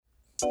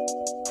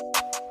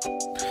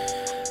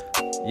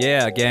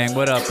Yeah, gang,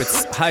 what up?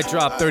 It's High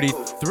Drop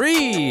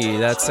 33.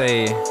 That's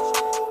a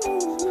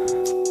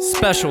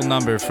special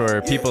number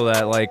for people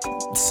that like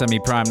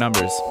semi-prime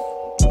numbers.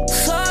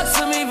 Talk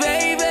to me,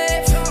 baby.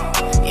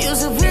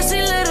 You's a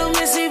pissy little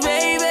missy,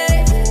 baby.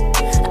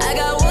 I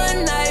got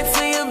one night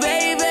for you,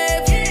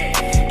 baby.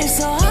 It's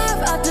so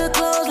hard out the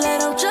clothes,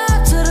 let them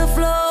drop to the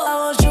floor. I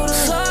want you to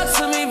talk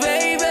to me,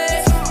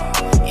 baby.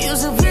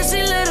 You's a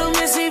pissy little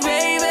missy,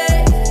 baby.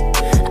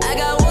 I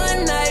got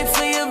one night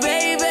for you,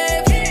 baby.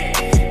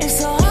 It's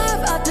so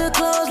hard out the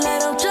clothes,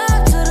 let them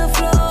drop to the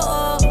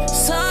floor.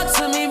 Talk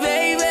to me,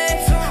 baby.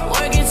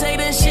 Work and take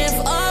the shift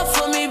off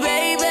for me,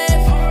 baby.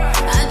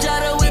 I try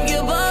to whip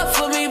your butt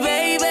for me,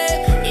 baby.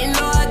 You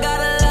know I got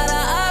a lot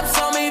of ops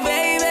on me,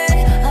 baby.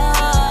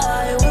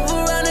 I whip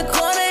around the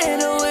corner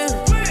in a whip.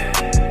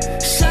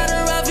 Shot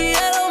a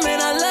Raffaello, man,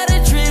 I let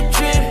it drip,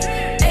 drip.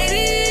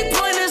 80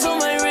 pointers on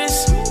my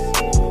wrist.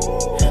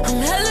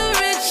 I'm hella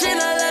rich and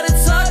I let it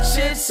talk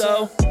shit,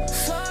 so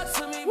talk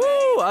to me,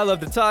 Woo, I love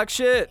to talk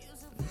shit.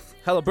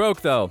 Hella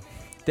broke, though.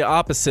 The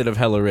opposite of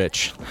hella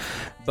rich.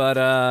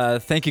 But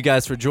thank you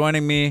guys for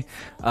joining me.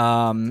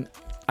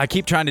 I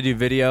keep trying to do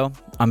video.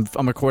 I'm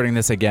recording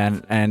this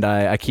again, and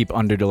I keep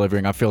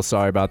under-delivering. I feel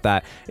sorry about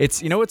that.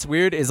 It's, you know what's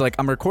weird is, like,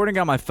 I'm recording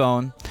on my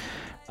phone,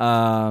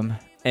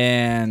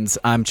 and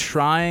I'm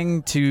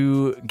trying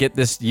to get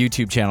this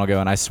YouTube channel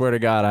going. I swear to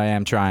God, I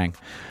am trying.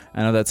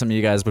 I know that some of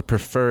you guys would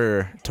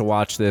prefer to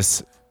watch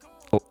this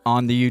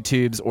on the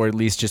YouTubes, or at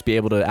least just be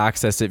able to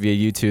access it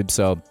via YouTube,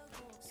 so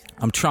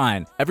I'm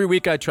trying. Every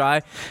week I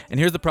try, and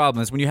here's the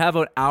problem is when you have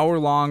an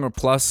hour-long or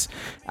plus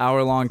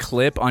hour-long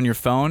clip on your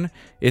phone,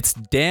 it's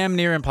damn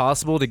near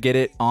impossible to get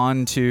it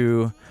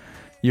onto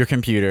your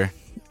computer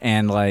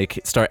and like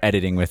start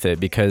editing with it,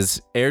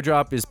 because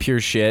AirDrop is pure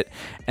shit,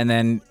 and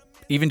then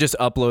even just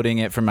uploading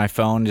it from my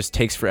phone just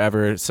takes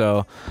forever.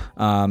 So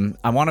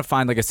I want to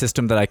find like a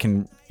system that I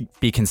can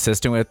be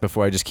consistent with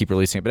before I just keep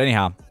releasing it. But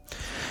anyhow,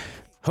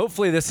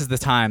 hopefully this is the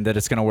time that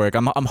it's going to work.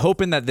 I'm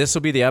hoping that this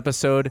will be the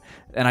episode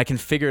and I can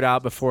figure it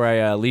out before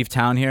I leave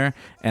town here,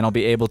 and I'll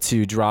be able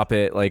to drop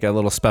it like a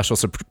little special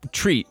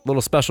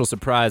little special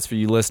surprise for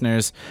you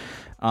listeners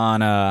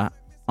on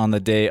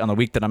the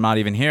week that I'm not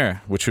even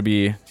here, which would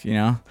be, you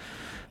know,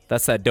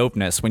 that's that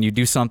dopeness when you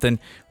do something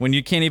when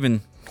you can't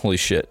even, holy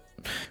shit,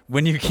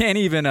 when you can't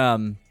even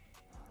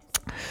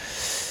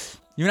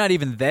you're not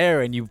even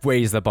there and you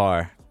raise the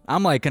bar.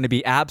 I'm like going to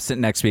be absent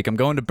next week. I'm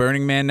going to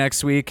Burning Man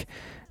next week.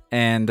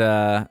 And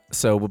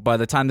so by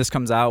the time this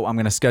comes out, I'm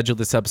going to schedule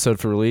this episode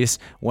for release.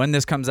 When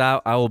this comes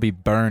out, I will be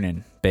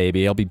burning,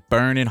 baby. I'll be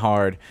burning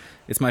hard.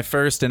 It's my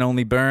first and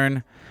only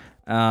burn.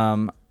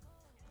 Oh,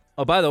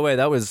 by the way,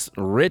 that was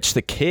Rich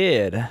the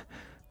Kid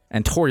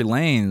and Tory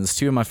Lanez,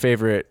 two of my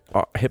favorite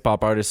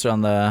hip-hop artists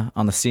on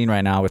the scene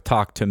right now with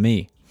Talk to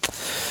Me.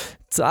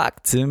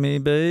 Talk to me,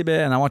 baby.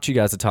 And I want you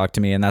guys to talk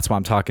to me, and that's why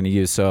I'm talking to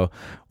you. So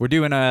we're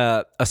doing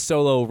a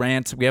solo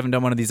rant. We haven't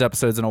done one of these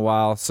episodes in a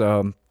while,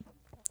 so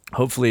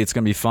hopefully it's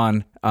going to be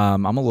fun.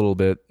 I'm a little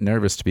bit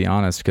nervous, to be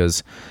honest,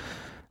 because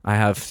I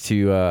have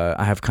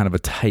kind of a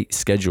tight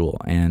schedule,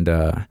 and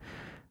I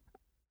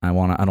don't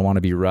want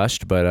to be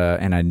rushed, but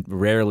and I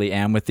rarely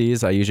am with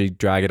these. I usually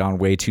drag it on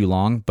way too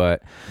long,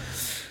 but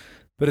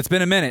it's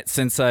been a minute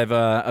since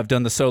I've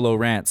done the solo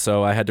rant,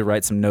 so I had to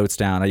write some notes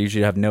down. I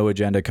usually have no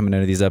agenda coming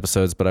into these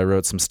episodes, but I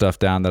wrote some stuff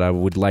down that I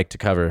would like to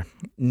cover.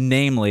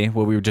 Namely,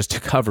 what we were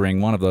just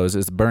covering, one of those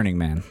is Burning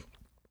Man.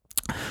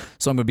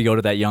 So I'm going to go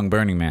to that young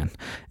Burning Man.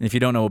 And if you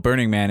don't know what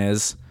Burning Man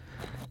is,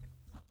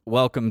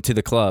 welcome to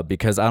the club,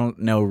 because I don't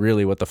know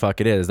really what the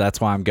fuck it is.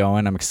 That's why I'm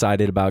going. I'm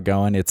excited about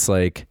going. It's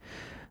like,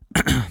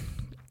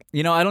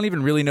 you know, I don't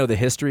even really know the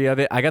history of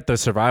it. I got the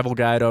survival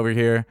guide over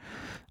here.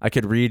 I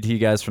could read to you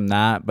guys from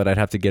that, but I'd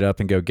have to get up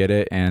and go get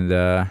it. And,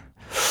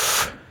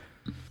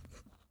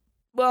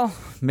 well,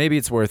 maybe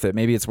it's worth it.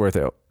 Maybe it's worth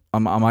it. I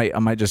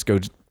might just go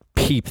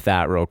peep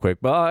that real quick.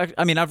 Well,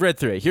 I mean, I've read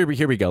through it. Here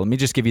we go. Let me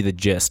just give you the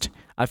gist.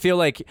 I feel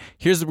like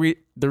here's the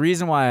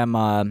reason why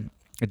I'm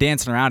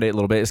dancing around it a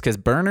little bit is because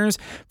burners,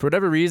 for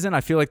whatever reason, I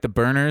feel like the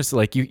burners,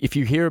 like if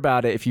you hear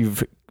about it, if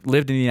you've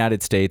lived in the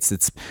United States,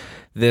 it's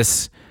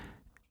this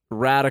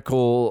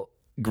radical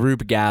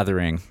group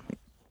gathering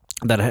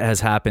that has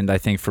happened, I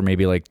think, for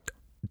maybe like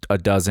a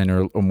dozen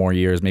or more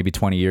years, maybe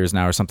 20 years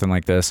now or something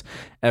like this.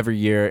 Every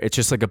year, it's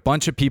just like a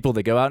bunch of people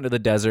that go out into the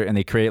desert and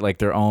they create like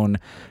their own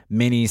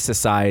mini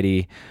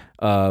society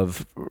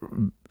of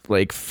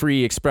like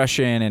free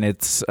expression, and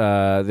it's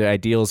the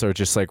ideals are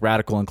just like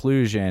radical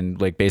inclusion,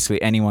 like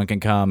basically anyone can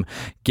come,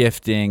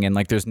 gifting, and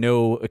like there's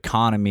no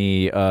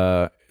economy,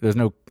 there's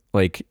no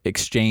like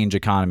exchange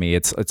economy.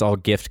 It's all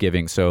gift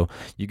giving. So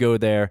you go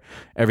there,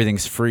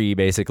 everything's free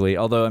basically.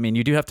 Although, I mean,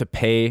 you do have to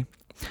pay.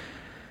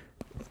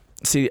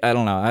 See, I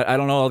don't know. I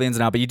don't know all the ins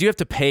and outs, but you do have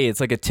to pay.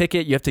 It's like a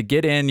ticket. You have to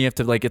get in. You have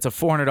to like, it's a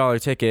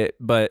 $400 ticket,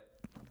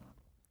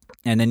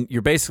 and then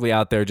you're basically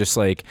out there just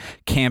like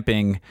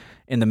camping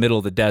in the middle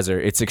of the desert.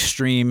 It's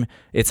extreme.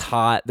 It's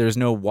hot. There's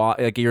no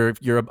water. Like you're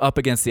up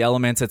against the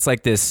elements. It's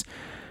like this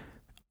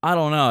I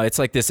don't know. It's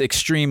like this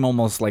extreme,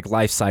 almost like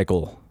life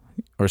cycle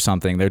or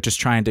something. They're just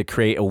trying to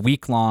create a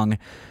week-long,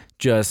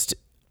 just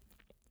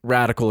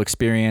radical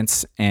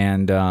experience,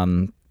 and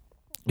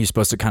you're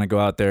supposed to kind of go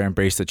out there,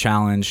 embrace the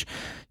challenge,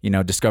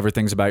 discover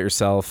things about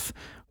yourself,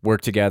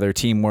 work together.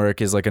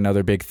 Teamwork is like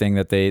another big thing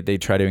that they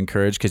try to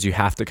encourage, because you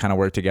have to kind of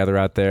work together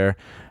out there.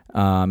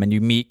 And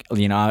you meet,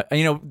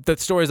 the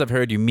stories I've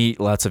heard, you meet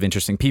lots of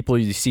interesting people.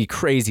 You see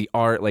crazy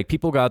art. Like,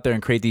 people go out there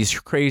and create these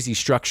crazy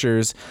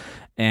structures.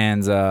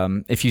 And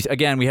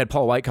we had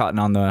Paul Whitecotton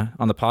on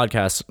the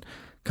podcast a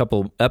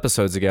couple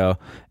episodes ago,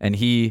 and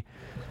he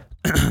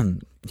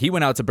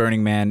went out to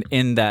Burning Man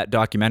in that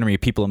documentary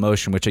People in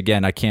Motion, which,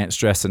 again, I can't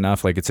stress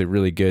enough. Like, it's a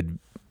really good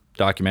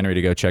documentary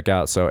to go check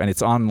out. So, and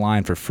it's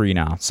online for free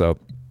now, so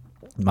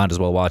you might as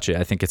well watch it.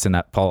 I think it's in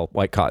that Paul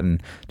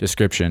Whitecotton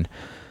description.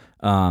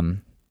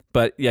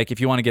 But like, if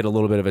you want to get a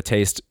little bit of a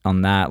taste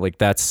on that, like,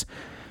 that's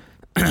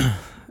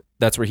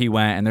where he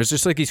went. And there's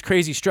just like these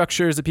crazy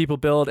structures that people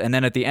build, and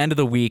then at the end of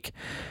the week,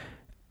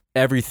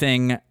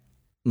 everything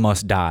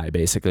must die,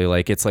 basically.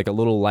 Like, it's like a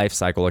little life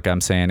cycle, like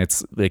I'm saying.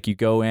 It's like, you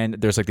go in,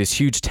 there's like this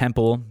huge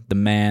temple, the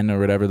man or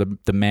whatever,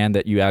 the man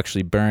that you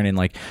actually burn, and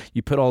like,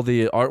 you put all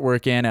the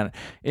artwork in, and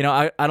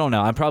I don't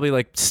know, I'm probably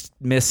like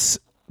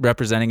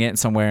misrepresenting it in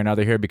some way or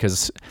another here,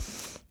 because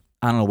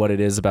I don't know what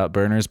it is about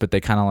burners, but they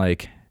kind of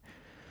like,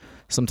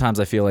 sometimes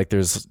I feel like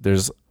it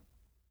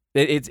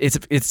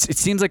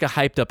seems like a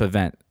hyped up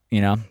event,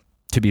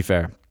 to be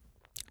fair.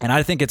 And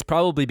I think it's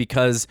probably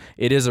because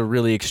it is a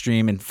really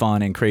extreme and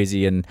fun and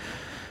crazy, and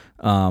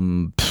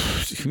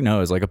who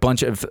knows, like a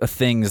bunch of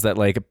things that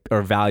like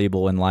are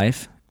valuable in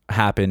life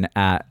happen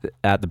at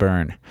the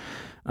burn.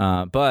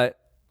 But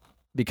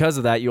because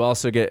of that, you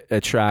also get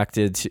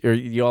attracted to, or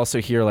you also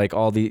hear like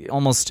all the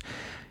almost,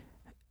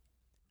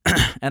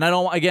 and I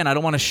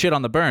don't want to shit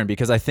on the burn,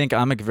 because I think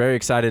I'm very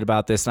excited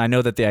about this, and I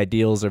know that the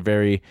ideals are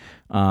very,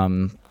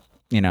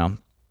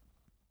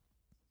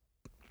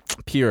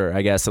 pure,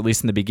 I guess, at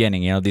least in the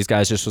beginning. These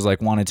guys just was like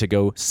wanted to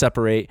go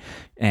separate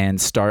and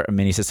start a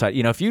mini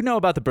society. If you know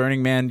about the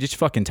Burning Man, just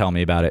fucking tell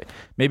me about it.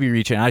 Maybe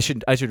reach in. I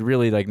should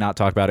really like not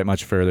talk about it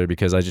much further,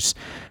 because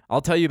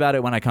I'll tell you about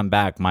it when I come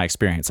back, my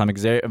experience. I'm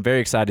very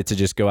excited to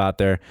just go out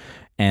there,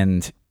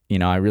 and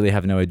I really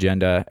have no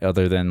agenda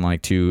other than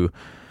like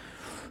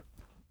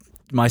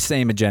my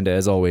same agenda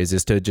as always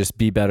is to just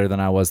be better than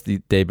I was the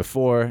day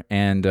before,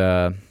 and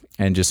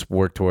just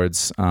work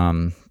towards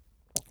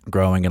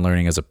growing and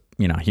learning as a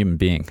human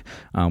being,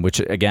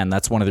 which again,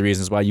 that's one of the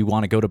reasons why you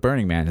want to go to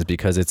Burning Man, is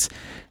because it's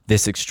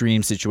this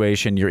extreme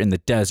situation. You're in the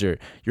desert,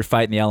 you're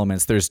fighting the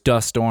elements, there's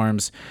dust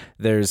storms,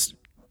 there's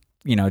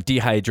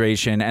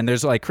dehydration, and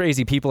there's like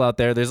crazy people out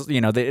there. There's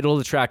it'll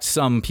attract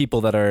some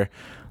people that are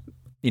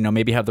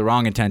maybe have the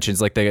wrong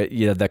intentions, like the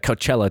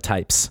Coachella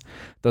types,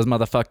 those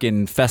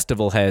motherfucking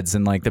festival heads,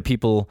 and like the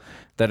people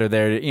that are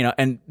there,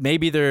 and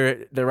maybe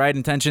they're the right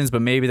intentions,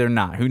 but maybe they're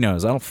not. Who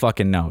knows? I don't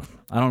fucking know.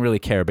 I don't really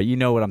care, but you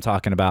know what I'm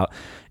talking about.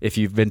 If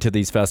you've been to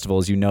these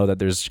festivals, you know that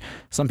there's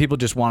some people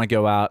just want to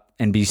go out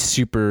and be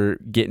super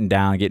getting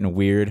down, getting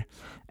weird,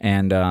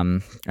 and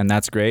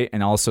that's great.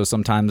 And also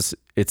sometimes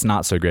it's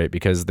not so great,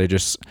 because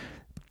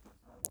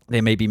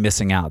they may be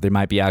missing out. They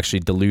might be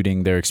actually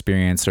diluting their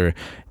experience or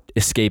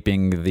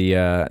escaping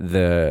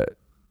the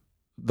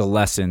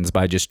lessons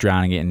by just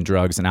drowning it in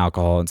drugs and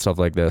alcohol and stuff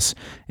like this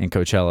in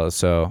Coachella.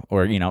 So,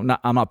 or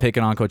I'm not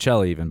picking on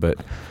Coachella even, but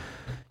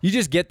you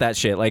just get that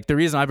shit. Like, the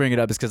reason I bring it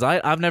up is because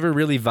I've never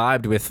really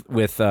vibed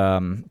with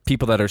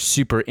people that are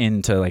super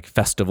into like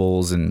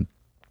festivals and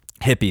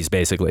hippies,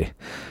 basically.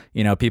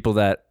 People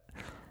that,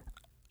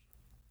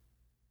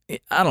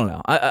 I don't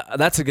know.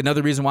 That's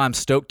another reason why I'm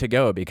stoked to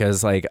go,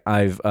 because like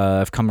I've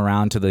come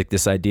around to like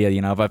this idea.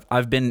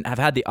 I've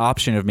had the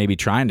option of maybe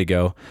trying to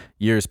go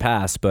years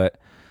past, but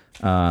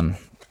now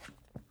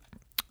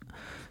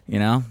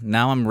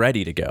I'm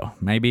ready to go.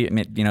 Maybe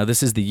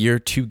this is the year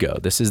to go.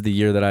 This is the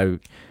year that I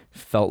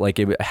felt like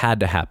it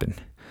had to happen,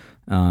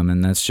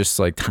 and that's just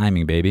like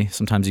timing, baby.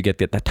 Sometimes you get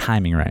that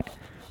timing right.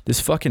 This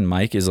fucking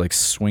mic is like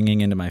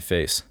swinging into my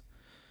face.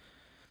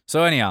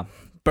 So anyhow,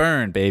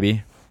 burn,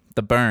 baby.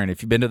 The burn.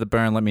 If you've been to the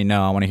burn, let me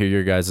know. I want to hear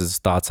your guys'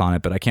 thoughts on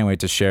it, but I can't wait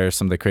to share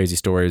some of the crazy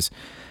stories.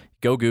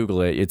 Go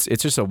Google it.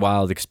 It's just a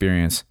wild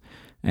experience.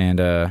 And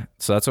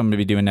so that's what I'm going to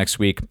be doing next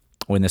week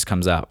when this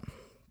comes out.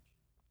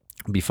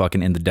 I'll be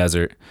fucking in the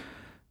desert,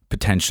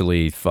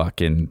 potentially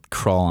fucking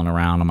crawling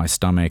around on my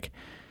stomach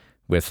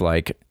with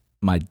like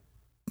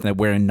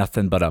wearing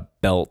nothing but a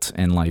belt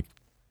and like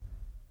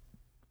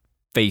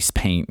face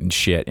paint and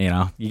shit.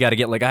 You got to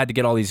get I had to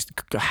get all these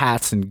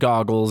hats and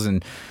goggles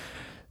and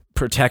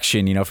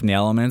protection, from the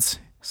elements.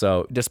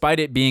 So despite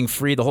it being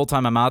free the whole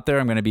time I'm out there,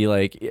 I'm going to be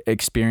like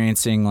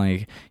experiencing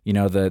like,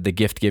 the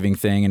gift giving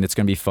thing. And it's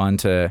going to be fun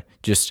to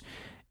just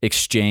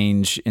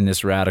exchange in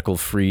this radical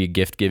free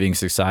gift giving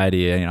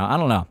society. I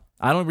don't know.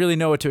 I don't really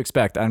know what to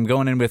expect. I'm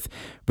going in with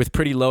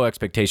pretty low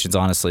expectations,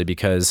 honestly,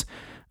 because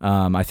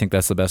I think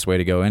that's the best way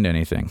to go into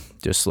anything.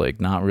 Just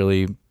like not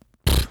really,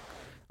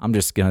 I'm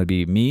just going to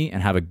be me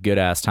and have a good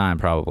ass time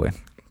probably,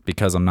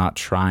 because I'm not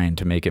trying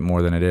to make it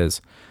more than it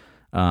is.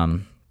 But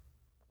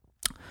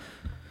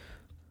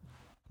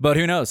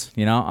who knows?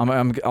 You know,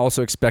 I'm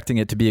also expecting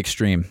it to be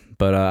extreme.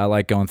 But I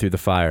like going through the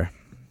fire,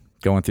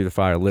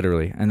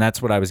 literally. And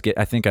that's what I was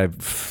I think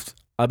I've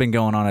been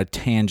going on a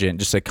tangent,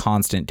 just a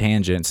constant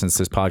tangent since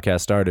this podcast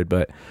started.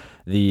 But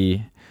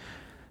the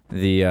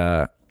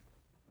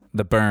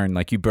burn,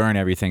 like you burn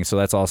everything. So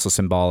that's also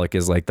symbolic,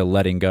 is like the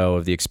letting go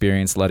of the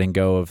experience, letting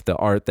go of the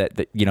art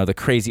that you know, the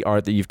crazy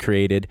art that you've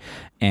created,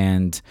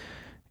 and,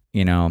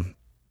 you know,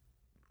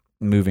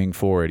 moving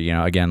forward. You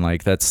know, again,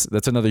 like that's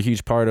another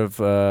huge part of,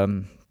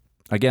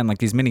 again, like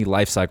these mini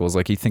life cycles.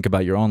 Like you think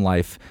about your own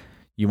life,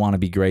 you want to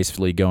be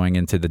gracefully going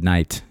into the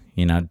night,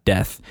 you know,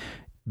 death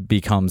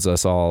becomes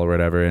us all or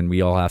whatever. And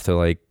we all have to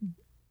like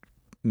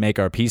make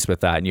our peace with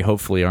that, and you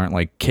hopefully aren't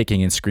like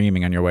kicking and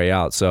screaming on your way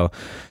out. So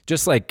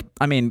just like,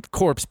 I mean,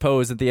 corpse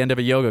pose at the end of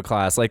a yoga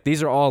class, like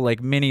these are all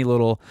like mini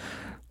little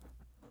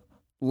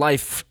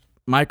life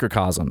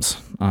microcosms.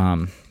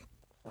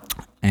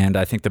 And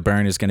I think the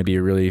burn is going to be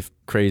a really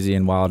crazy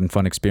and wild and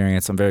fun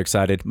experience. I'm very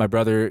excited. My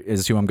brother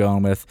is who I'm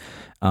going with,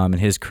 and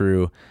his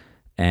crew,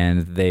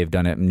 and they've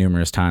done it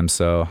numerous times.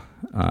 So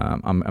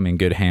I'm in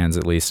good hands,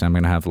 at least. I'm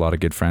going to have a lot of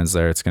good friends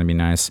there. It's going to be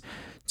nice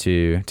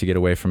to get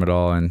away from it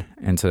all and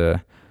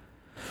to,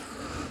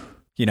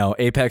 you know,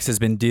 Apex has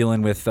been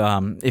dealing with,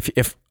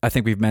 if I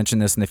think we've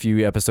mentioned this in a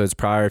few episodes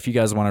prior, if you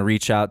guys want to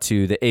reach out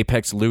to the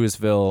Apex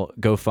Louisville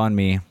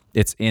GoFundMe,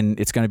 it's going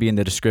to be in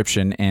the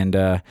description. And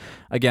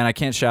again, I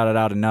can't shout it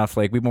out enough.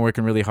 Like, we've been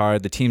working really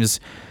hard. The team's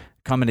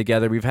coming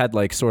together. We've had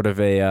like sort of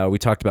we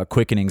talked about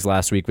quickenings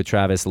last week with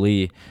Travis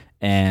Lee,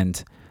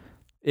 and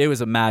it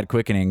was a mad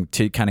quickening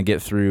to kind of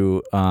get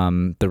through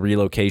the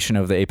relocation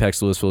of the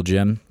Apex Louisville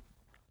gym.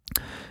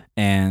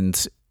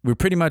 And we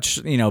pretty much,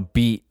 you know,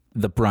 beat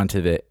the brunt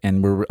of it,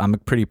 and I'm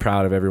pretty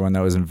proud of everyone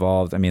that was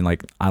involved. I mean,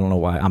 like, I don't know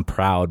why I'm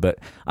proud, but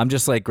I'm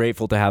just like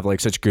grateful to have like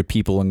such good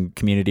people and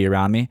community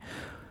around me,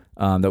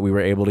 that we were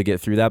able to get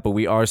through that. But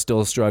we are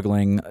still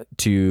struggling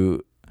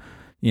to,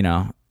 you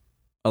know,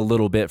 a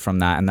little bit from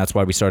that, and that's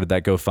why we started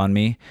that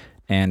GoFundMe.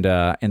 And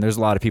there's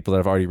a lot of people that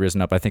have already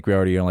risen up. I think we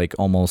already are like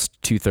almost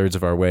 2/3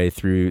 of our way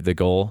through the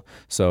goal.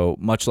 So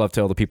much love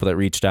to all the people that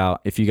reached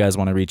out. If you guys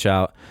want to reach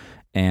out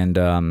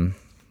and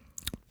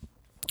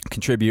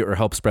contribute or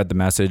help spread the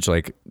message,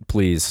 like,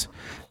 please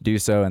do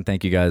so. And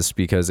thank you guys,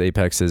 because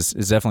Apex is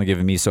definitely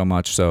giving me so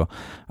much. So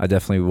I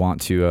definitely want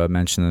to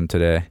mention them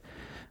today,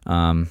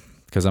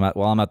 because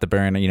while I'm at the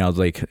burn, you know,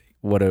 like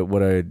what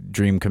a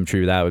dream come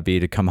true that would be,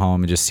 to come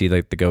home and just see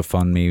like the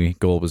GoFundMe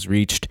goal was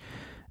reached,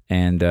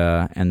 and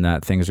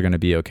that things are going to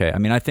be okay. I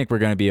mean, I think we're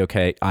going to be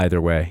okay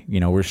either way. You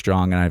know, we're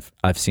strong, and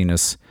I've seen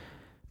us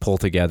pull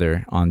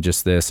together on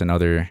just this and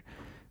other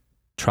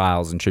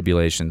trials and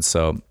tribulations.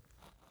 So,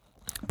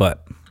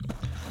 but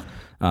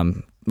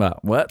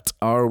what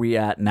are we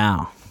at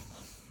now?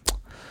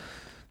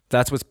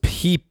 That's what's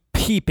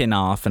peeping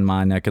off in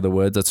my neck of the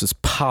woods. That's what's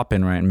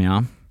popping right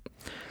now.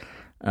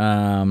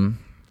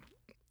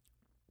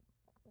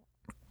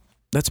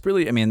 That's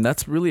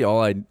really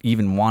all I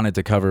even wanted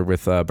to cover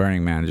with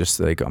Burning Man. Just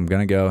like, I'm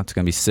gonna go. It's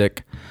gonna be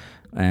sick,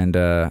 and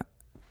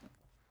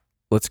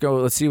let's go.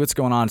 Let's see what's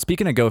going on.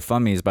 Speaking of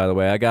GoFundMe's, by the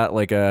way, I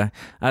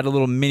had a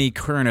little mini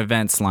current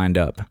events lined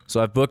up.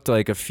 So I've booked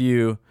like a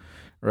few,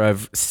 or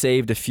I've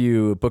saved a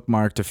few,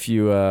 bookmarked a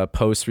few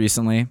posts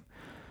recently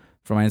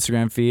for my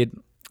Instagram feed.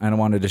 And I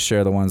wanted to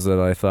share the ones that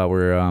I thought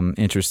were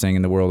interesting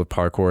in the world of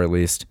parkour, at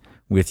least,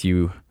 with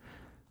you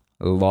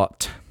a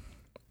lot.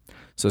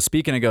 So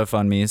speaking of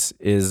GoFundMe's,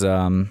 is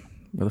where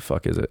the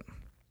fuck is it?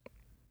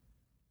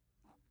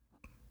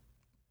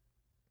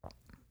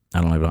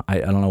 I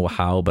don't know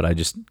how, but I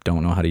just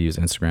don't know how to use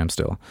Instagram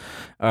still.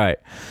 All right,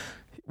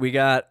 we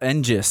got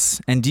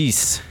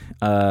Endis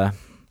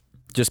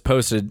just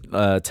posted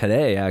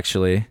today,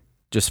 actually,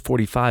 just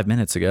 45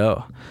 minutes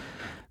ago,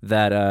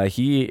 that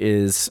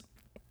he's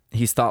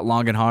thought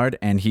long and hard,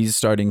 and he's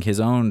starting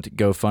his own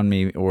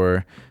GoFundMe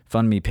or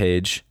FundMe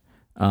page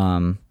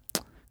to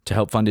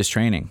help fund his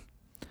training.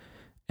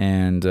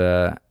 And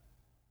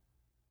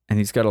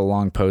he's got a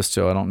long post,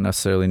 so I don't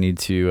necessarily need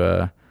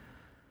to.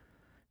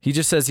 He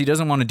just says he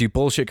doesn't want to do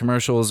bullshit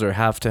commercials or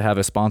have to have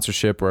a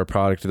sponsorship or a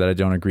product that I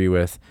don't agree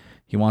with.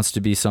 He wants to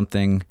be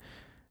something.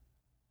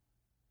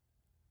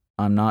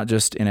 I'm not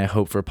just in a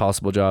hope for a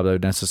possible job that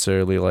would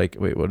necessarily like.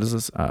 Wait, what is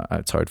this?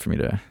 It's hard for me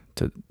to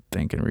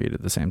think and read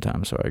at the same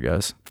time. Sorry,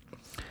 guys.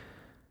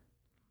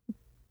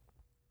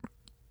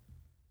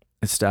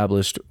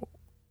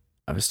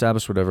 I've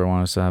established whatever I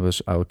want to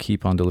establish. I will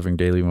keep on delivering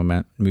daily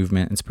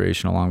movement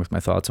inspiration along with my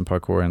thoughts on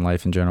parkour and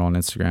life in general on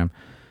Instagram,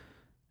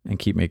 and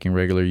keep making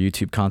regular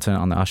YouTube content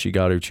on the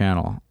Ashigaru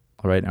channel.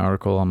 I'll write an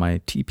article on my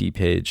Tipeee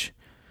page.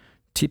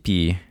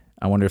 Tipeee,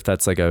 I wonder if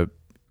that's like a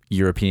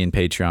European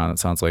Patreon. It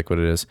sounds like what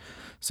it is.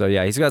 So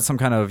yeah, he's got some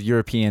kind of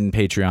European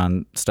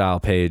Patreon style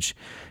page.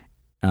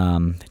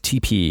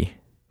 Tipeee.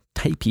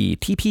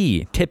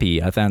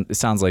 I found it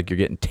sounds like you're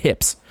getting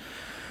tips.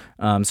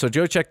 So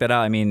Joe, check that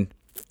out. I mean,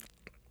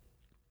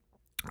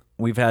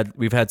 we've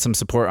had some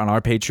support on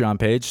our Patreon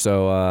page,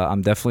 so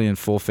I'm definitely in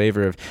full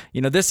favor of,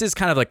 this is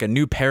kind of like a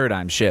new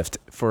paradigm shift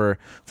for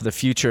the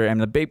future.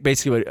 And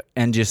basically what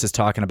Engius is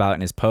talking about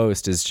in his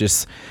post is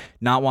just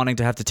not wanting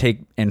to have to take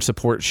and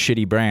support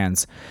shitty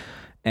brands.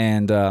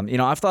 And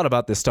I've thought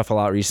about this stuff a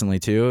lot recently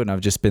too, and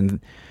I've just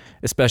been,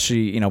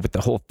 especially with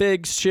the whole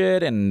Figs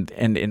shit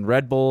and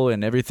Red Bull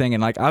and everything,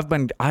 and like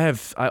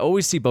I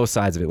always see both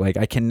sides of it. Like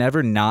I can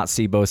never not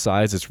see both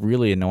sides. It's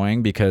really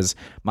annoying because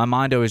my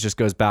mind always just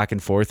goes back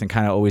and forth and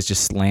kind of always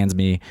just lands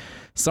me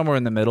somewhere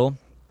in the middle,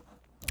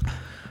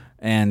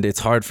 and it's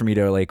hard for me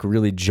to like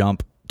really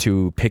jump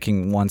to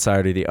picking one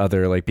side or the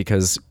other, like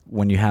because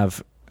when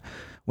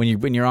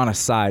you're on a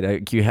side,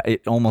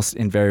 it almost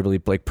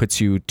invariably like puts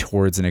you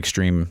towards an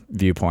extreme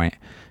viewpoint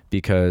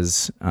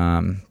because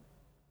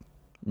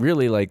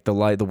really like the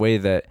way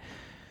that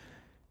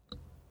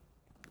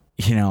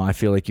I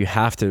feel like you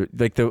have to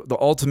like the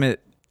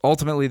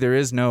ultimately there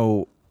is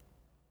no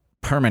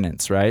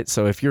permanence, right?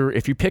 So if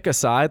you pick a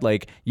side,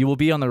 like you will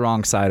be on the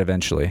wrong side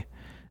eventually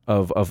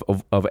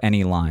of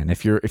any line.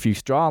 If you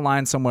draw a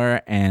line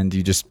somewhere and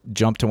you just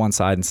jump to one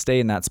side and stay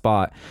in that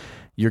spot,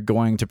 you're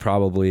going to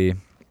probably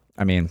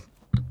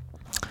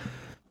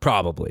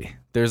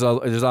there's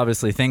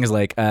obviously things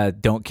like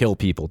don't kill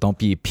people, don't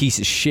be a piece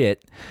of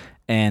shit,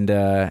 and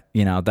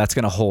that's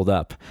gonna hold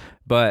up.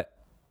 But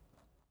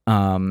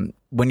when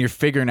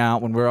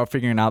we're all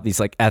figuring out these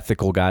like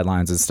ethical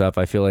guidelines and stuff,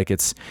 I feel like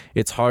it's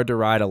hard to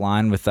ride a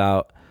line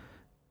without,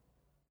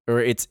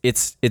 or it's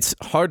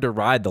hard to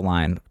ride the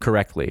line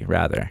correctly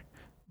rather,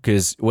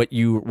 because what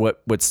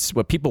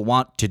people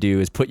want to do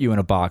is put you in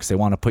a box. They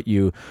want to put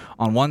you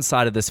on one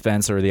side of this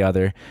fence or the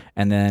other,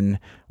 and then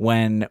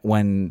when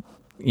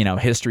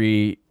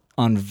history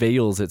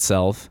unveils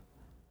itself,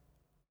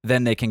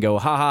 then they can go,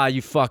 haha,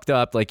 you fucked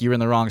up, like you're in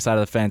the wrong side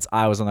of the fence,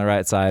 I was on the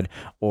right side,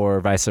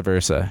 or vice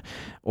versa.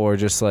 Or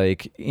just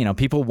like,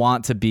 people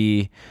want to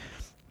be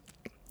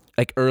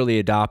like early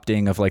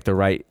adopting of like the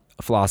right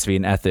philosophy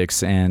and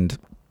ethics, and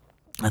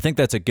I think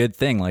that's a good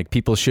thing. Like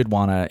people should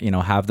want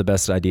to, have the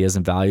best ideas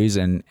and values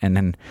and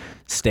then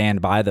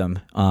stand by them,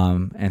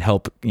 and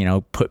help,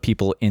 put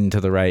people into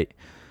the right,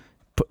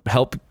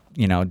 help,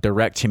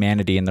 direct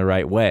humanity in the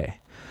right way.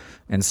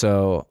 And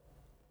so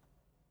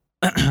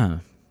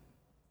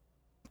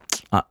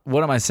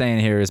what am I saying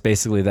here is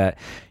basically that,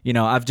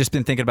 I've just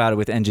been thinking about it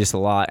with Engius a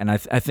lot, and I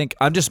think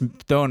I'm just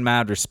throwing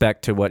mad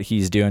respect to what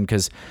he's doing,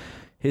 because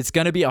it's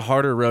going to be a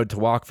harder road to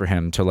walk for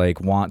him to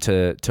like want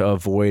to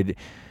avoid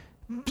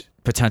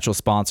potential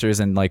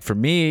sponsors. And like for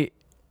me,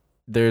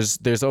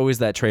 there's always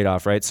that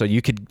trade-off, right? So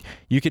you could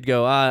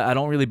go, I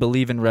don't really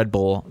believe in Red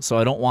Bull, so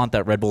I don't want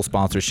that Red Bull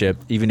sponsorship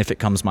even if it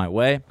comes my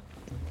way.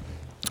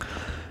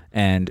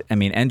 And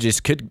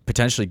Engius could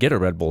potentially get a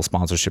Red Bull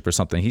sponsorship or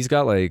something. He's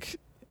got like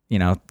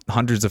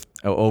hundreds of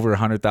over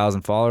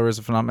 100,000 followers,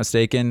 if I'm not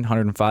mistaken,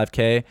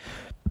 105K.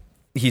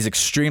 He's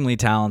extremely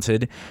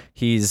talented.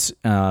 He's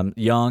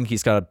young.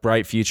 He's got a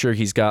bright future.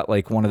 He's got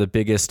like one of the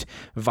biggest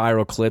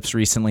viral clips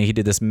recently. He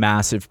did this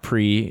massive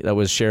pre that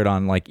was shared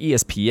on like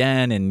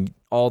ESPN and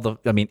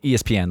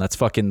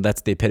ESPN.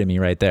 That's the epitome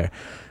right there.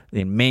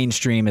 The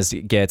mainstream as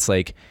it gets,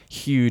 like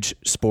huge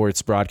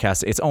sports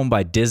broadcast. It's owned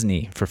by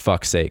Disney, for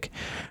fuck's sake.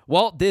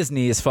 Walt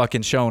Disney is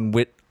fucking showing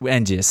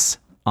Engius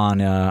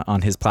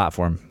on his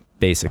platform,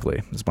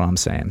 basically, is what I'm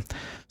saying.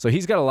 So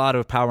he's got a lot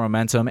of power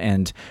momentum,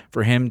 and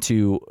for him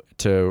to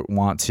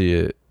want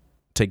to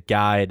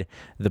guide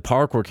the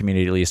parkour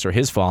community, at least, or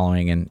his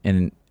following,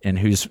 and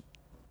who's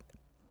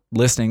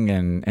listening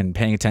and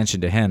paying attention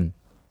to him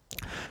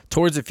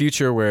towards a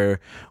future where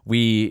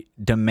we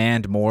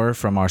demand more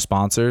from our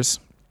sponsors,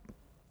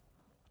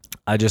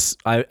 I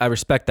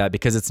respect that,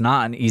 because it's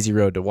not an easy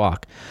road to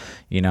walk.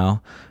 The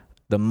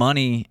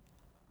money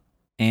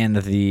and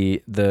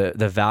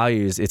the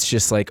values, it's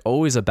just like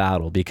always a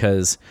battle,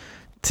 because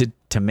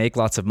to make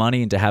lots of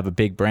money and to have a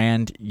big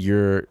brand,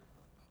 you're,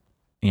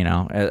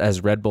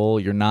 as Red Bull,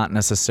 you're not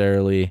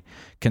necessarily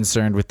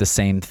concerned with the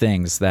same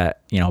things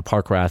that, a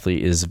parkour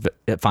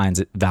athlete finds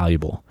it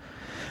valuable.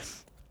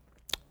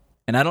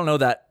 And I don't know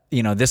that,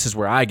 this is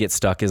where I get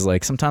stuck, is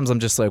like, sometimes I'm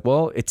just like,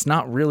 well, it's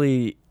not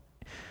really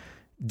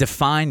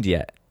defined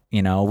yet.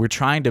 We're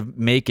trying to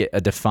make it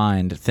a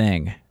defined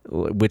thing,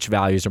 which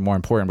values are more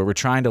important, but we're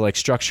trying to like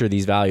structure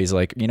these values.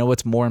 Like,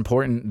 what's more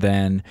important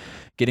than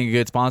getting a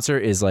good sponsor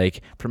is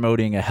like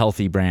promoting a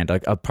healthy brand,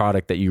 like a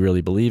product that you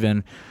really believe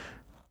in.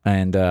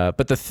 And,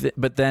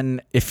 but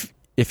then if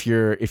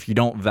you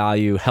don't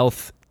value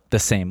health the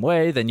same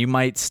way, then you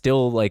might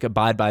still like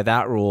abide by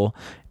that rule,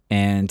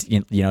 and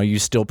you're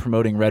still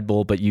promoting Red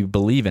Bull, but you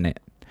believe in it.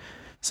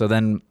 So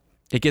then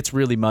it gets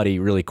really muddy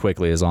really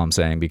quickly, is all I'm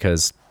saying,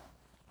 because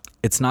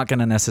it's not going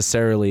to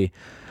necessarily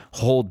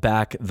hold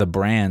back the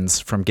brands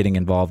from getting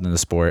involved in the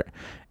sport.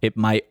 It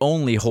might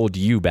only hold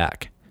you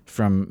back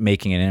from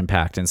making an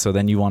impact. And so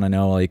then you want to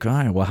know, like, all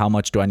right, well, how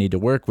much do I need to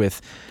work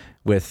with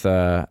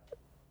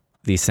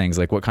these things?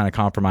 Like, what kind of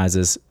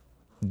compromises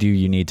do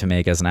you need to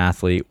make as an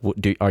athlete?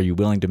 Are you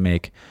willing to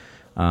make?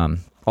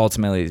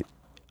 Ultimately,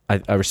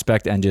 I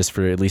respect NGIS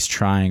for at least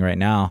trying right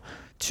now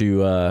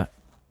to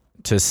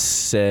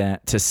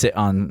sit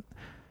on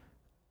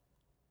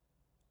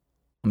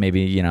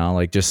maybe, you know,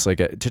 like just like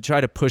to try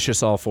to push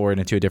us all forward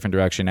into a different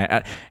direction.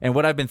 And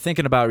what I've been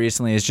thinking about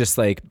recently is just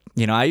like,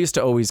 you know, I used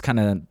to always kind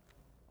of,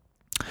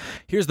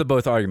 here's the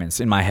both arguments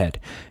in my head.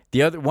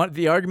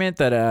 The argument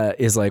that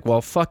is like,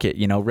 well, fuck it,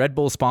 you know, Red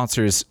Bull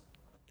sponsors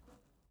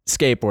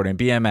skateboarding,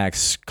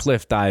 BMX,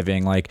 cliff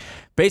diving, like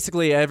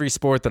basically every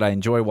sport that I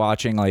enjoy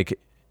watching, like,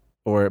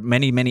 or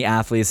many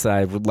athletes that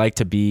I would like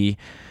to be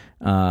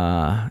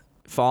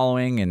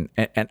following,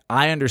 and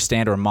I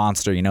understand, or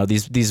Monster, you know,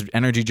 these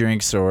energy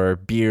drinks or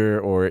beer,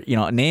 or, you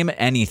know, name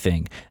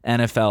anything,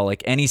 NFL,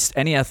 like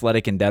any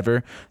athletic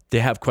endeavor, they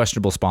have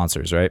questionable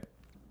sponsors, right?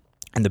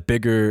 And the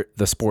bigger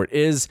the sport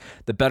is,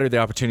 the better the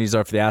opportunities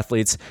are for the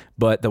athletes,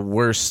 but the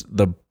worse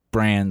the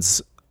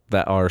brands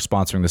that are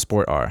sponsoring the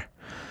sport are.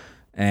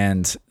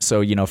 And so,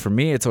 you know, for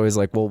me, it's always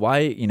like, well, why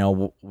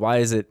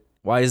is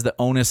the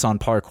onus on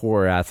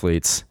parkour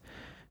athletes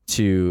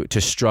to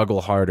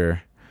struggle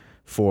harder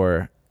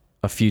for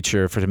a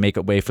future, to make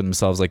a way for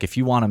themselves? Like, if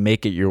you want to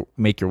make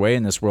your way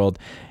in this world,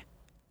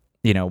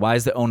 you know, why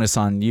is the onus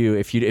on you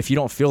if you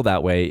don't feel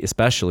that way,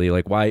 especially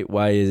like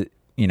why is,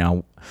 you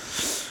know,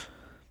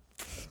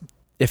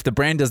 if the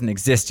brand doesn't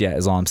exist yet,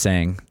 is all I'm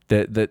saying.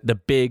 The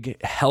big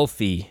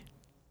healthy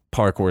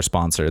parkour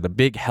sponsor, the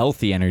big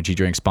healthy energy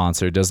drink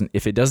sponsor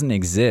if it doesn't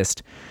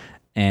exist,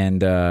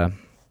 and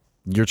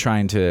you're just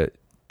trying to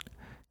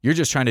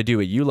do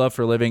what you love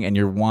for a living, and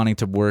you're wanting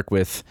to work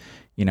with,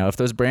 you know, if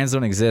those brands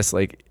don't exist,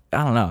 like,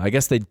 I don't know, I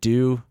guess they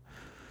do.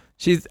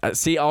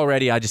 See,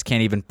 already I just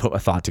can't even put a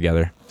thought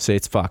together. Say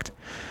it's fucked.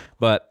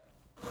 But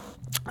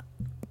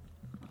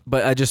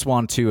I just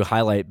want to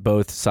highlight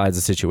both sides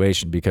of the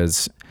situation,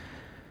 because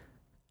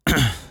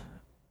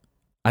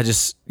I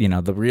just, you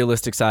know, the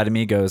realistic side of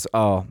me goes,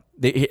 oh,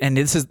 and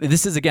this is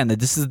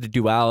the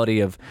duality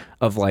of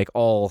like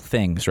all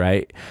things,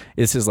 right?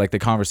 This is like the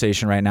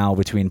conversation right now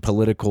between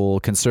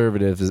political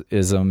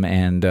conservatism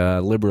and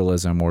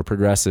liberalism, or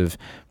progressive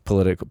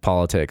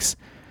politics,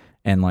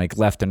 and like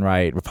left and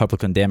right,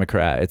 Republican,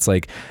 Democrat. It's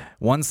like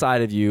one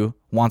side of you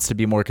wants to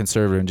be more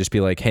conservative and just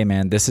be like, hey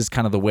man, this is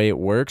kind of the way it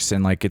works,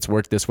 and like it's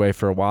worked this way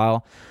for a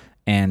while,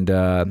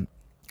 and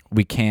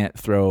we can't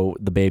throw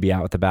the baby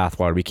out with the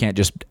bathwater. We can't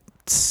just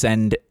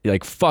send,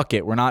 like, fuck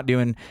it, we're not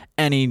doing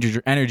any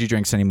energy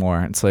drinks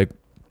anymore. It's like,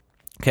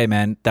 okay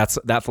man,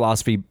 that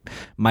philosophy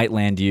might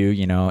land you,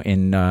 you know,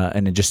 in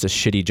just a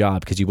shitty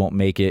job, because you won't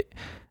make it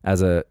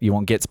you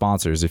won't get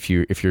sponsors if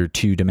you're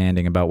too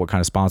demanding about what kind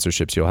of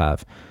sponsorships you'll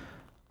have.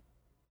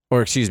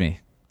 Or excuse me,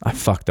 I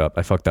fucked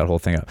that whole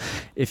thing up.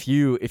 If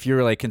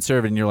you're like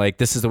conservative and you're like,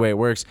 this is the way it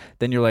works,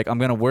 then you're like, I'm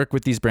going to work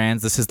with these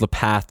brands. This is the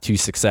path to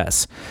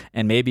success.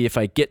 And maybe if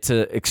I get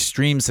to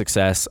extreme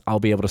success, I'll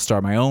be able to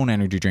start my own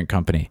energy drink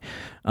company.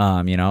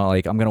 You know,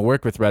 like I'm going to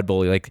work with Red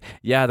Bull. Like,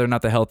 yeah, they're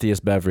not the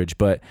healthiest beverage,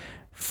 but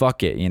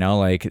fuck it. You know,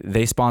 like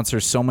they sponsor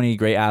so many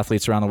great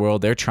athletes around the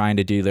world. They're trying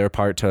to do their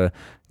part to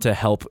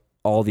help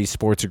all these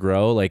sports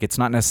grow. Like, it's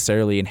not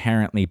necessarily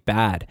inherently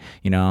bad,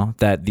 you know,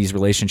 that these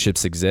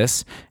relationships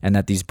exist and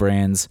that these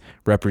brands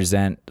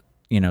represent,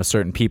 you know,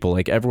 certain people.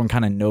 Like, everyone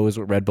kind of knows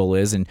what Red Bull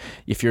is, and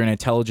if you're an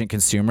intelligent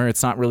consumer,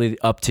 it's not really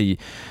up to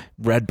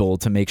Red Bull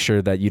to make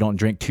sure that you don't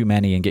drink too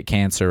many and get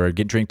cancer, or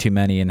drink too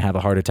many and have a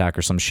heart attack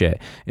or some shit.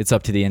 It's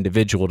up to the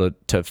individual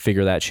to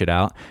figure that shit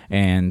out.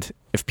 And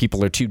if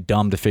people are too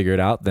dumb to figure it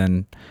out,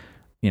 then,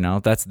 you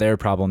know, that's their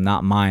problem,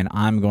 not mine.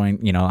 I'm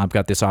going, you know, I've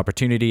got this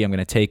opportunity, I'm going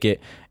to take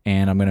it,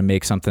 and I'm going to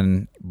make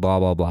something, blah,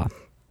 blah, blah.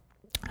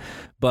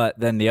 But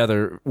then the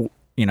other,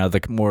 you know, the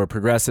more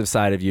progressive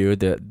side of you,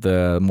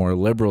 the more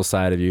liberal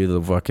side of you,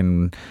 the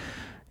fucking,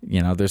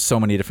 you know, there's so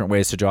many different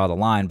ways to draw the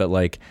line, but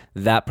like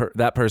that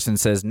person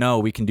says, no,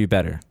 we can do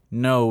better.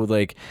 No,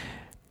 like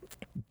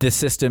this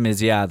system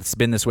is, yeah, it's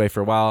been this way for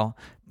a while,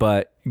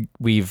 but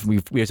we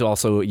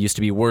also used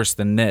to be worse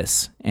than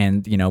this,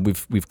 and you know,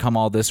 we've come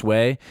all this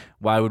way.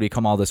 Why would we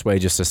come all this way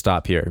just to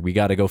stop here? We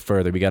got to go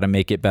further. We got to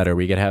make it better.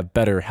 We got to have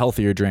better,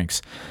 healthier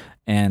drinks,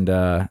 and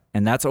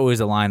that's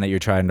always a line that you're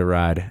trying to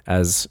ride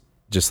as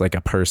just like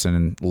a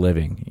person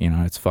living. You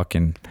know, it's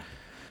fucking.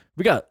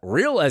 We got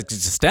real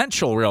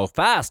existential real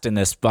fast in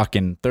this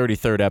fucking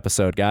 33rd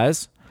episode,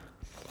 guys.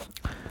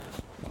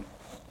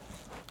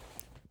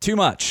 Too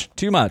much.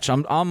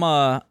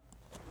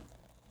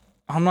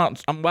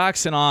 I'm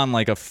waxing on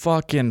like a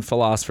fucking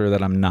philosopher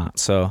that I'm not.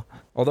 So,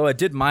 although I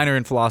did minor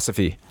in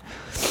philosophy,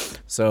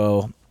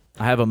 so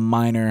I have a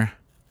minor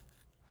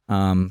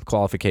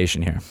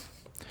qualification here.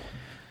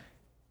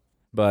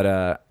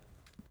 But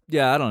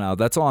yeah, I don't know.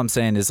 That's all I'm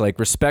saying is like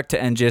respect to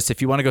NGIS.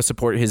 If you want to go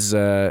support his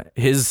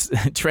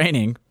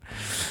training,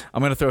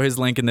 I'm going to throw his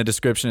link in the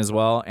description as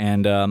well.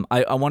 And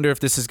I wonder if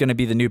this is going to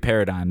be the new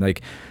paradigm.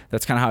 Like,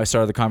 that's kind of how I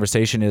started the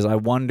conversation is I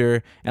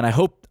wonder, and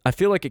I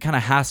feel like it kind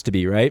of has to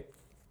be, right?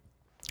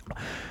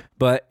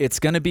 But it's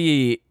going to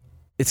be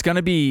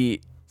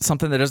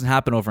something that doesn't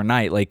happen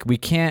overnight. Like, we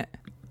can't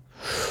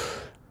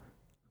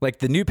like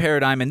the new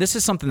paradigm, and this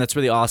is something that's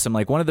really awesome.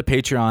 Like one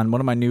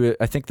of my new,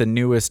 I think the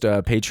newest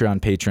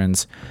Patreon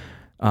patrons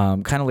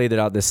kind of laid it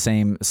out this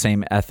same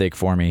ethic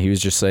for me. He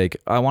was just like,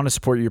 I want to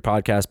support your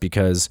podcast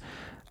because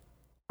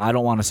I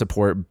don't want to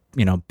support,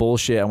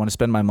 bullshit. I want to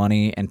spend my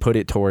money and put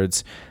it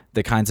towards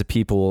the kinds of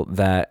people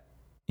that,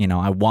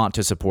 I want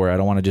to support. I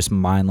don't want to just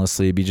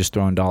mindlessly be just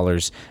throwing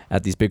dollars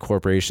at these big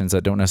corporations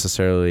that don't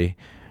necessarily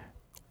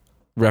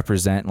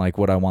represent like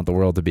what I want the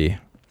world to be.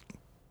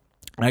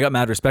 And I got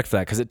mad respect for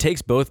that because it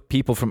takes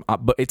people from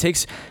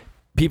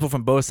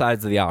both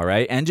sides of the aisle,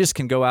 right? Engis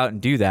can go out and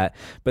do that,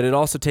 but it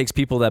also takes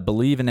people that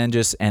believe in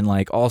Engis and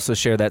like also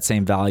share that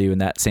same value and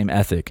that same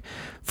ethic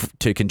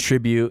to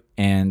contribute.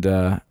 And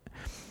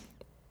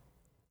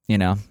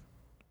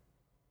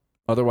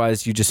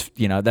otherwise you just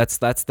that's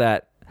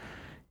that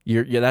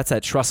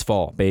trust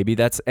fall, baby.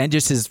 That's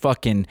Engis is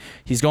fucking.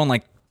 He's going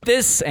like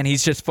this, and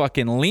he's just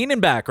fucking leaning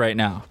back right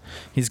now.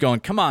 He's going,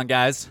 "Come on,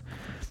 guys,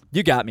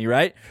 you got me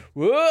right."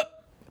 Whoop.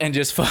 And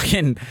just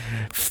fucking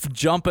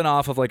jumping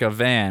off of like a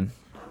van.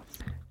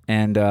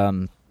 And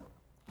I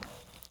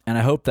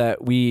hope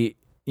that we,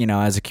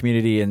 as a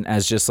community and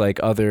as just like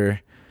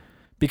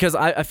because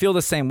I feel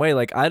the same way.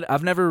 Like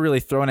I've never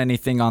really thrown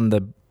anything on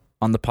the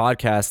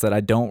podcast that I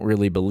don't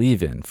really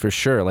believe in, for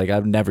sure. Like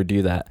I'd never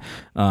do that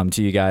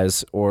to you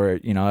guys, or,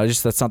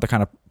 that's not the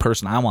kind of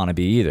person I want to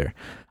be either.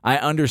 I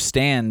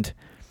understand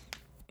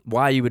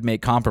why you would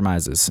make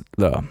compromises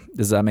though.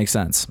 Does that make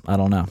sense? I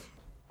don't know.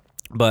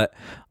 But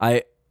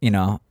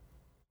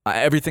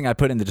everything I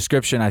put in the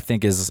description, I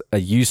think is a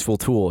useful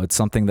tool. It's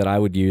something that I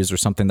would use or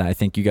something that I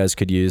think you guys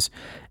could use.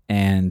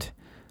 And,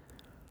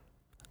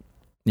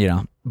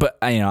 but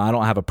I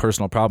don't have a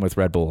personal problem with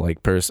Red Bull.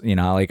 Like that's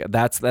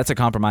a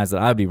compromise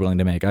that I'd be willing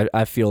to make.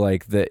 I feel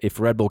like that if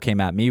Red Bull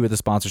came at me with a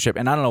sponsorship,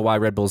 and I don't know why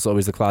Red Bull is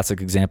always the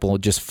classic example,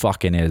 it just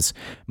fucking is.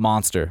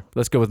 Monster.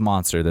 Let's go with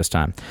Monster this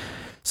time.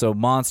 So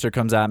Monster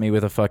comes at me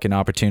with a fucking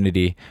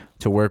opportunity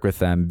to work with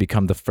them,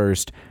 become the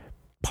first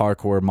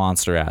parkour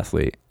monster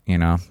athlete,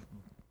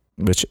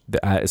 which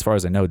as far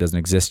as I know doesn't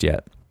exist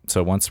yet.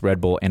 So once Red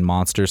Bull and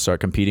Monster start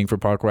competing for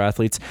parkour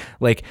athletes,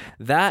 like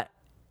that,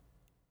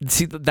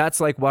 see, that's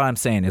like what I'm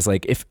saying is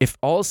like if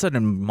all of a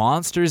sudden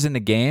Monster's in the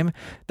game,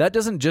 that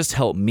doesn't just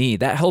help me,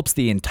 that helps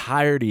the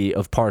entirety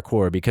of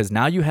parkour, because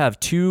now you have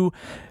two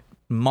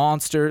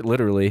Monster,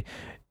 literally,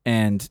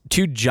 and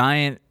two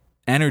giant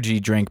energy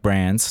drink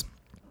brands.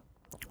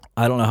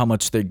 I don't know how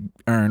much they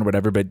earn,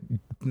 whatever, but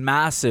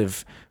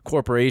massive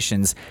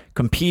corporations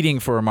competing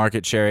for a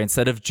market share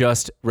instead of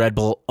just Red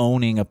Bull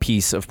owning a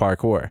piece of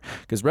parkour.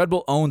 Because Red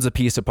Bull owns a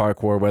piece of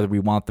parkour, whether we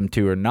want them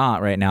to or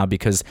not right now,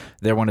 because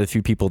they're one of the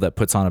few people that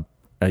puts on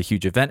a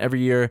huge event every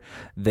year.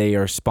 They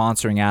are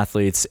sponsoring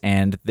athletes,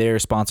 and they're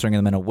sponsoring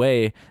them in a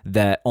way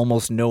that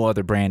almost no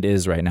other brand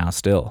is right now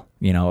still,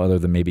 other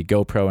than maybe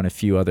GoPro and a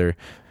few other,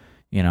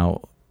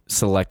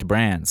 select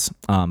brands.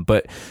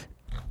 But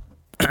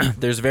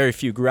there's very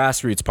few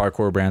grassroots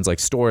parkour brands like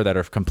Store that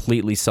are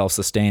completely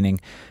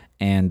self-sustaining,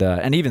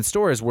 and even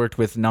Store has worked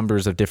with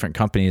numbers of different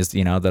companies,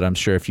 that I'm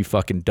sure if you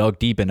fucking dug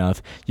deep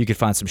enough, you could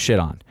find some shit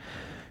on.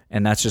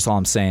 And that's just all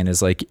I'm saying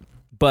is like,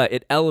 but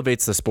it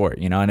elevates the sport,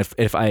 and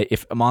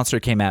if a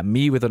Monster came at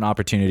me with an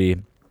opportunity,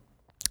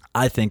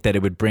 I think that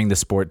it would bring the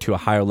sport to a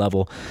higher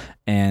level,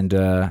 and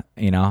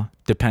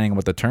depending on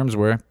what the terms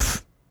were,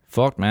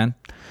 fuck man,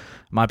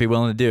 might be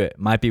willing to do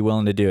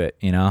it,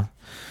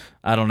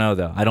 I don't know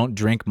though. I don't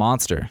drink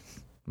Monster.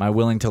 Am I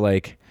willing to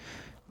like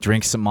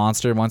drink some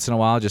Monster once in a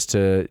while just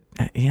to,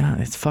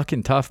 it's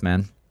fucking tough,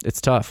 man.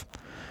 It's tough.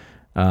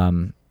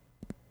 But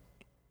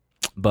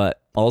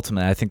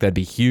ultimately I think that'd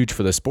be huge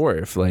for the sport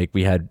if like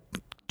we had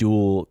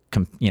dual,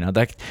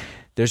 that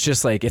there's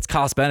just like, it's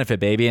cost benefit,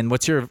 baby. And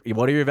what are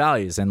your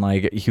values? And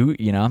like,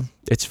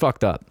 it's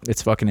fucked up.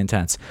 It's fucking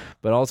intense.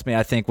 But ultimately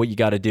I think what you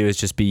got to do is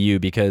just be you,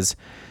 because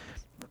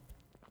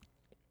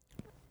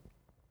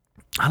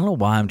I don't know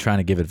why I'm trying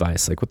to give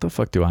advice. Like, what the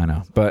fuck do I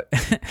know? But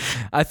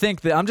I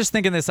think that I'm just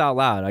thinking this out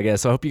loud, I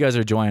guess. I hope you guys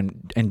are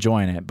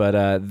enjoying it.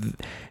 But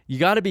you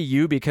got to be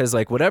you, because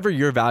like whatever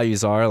your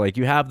values are, like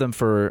you have them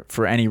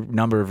for any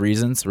number of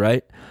reasons,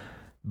 right?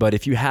 But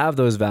if you have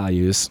those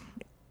values,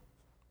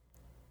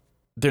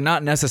 they're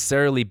not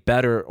necessarily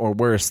better or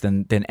worse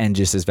than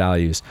Engis's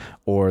values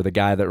or the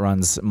guy that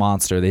runs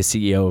Monster, the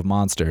CEO of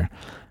Monster.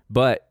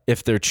 But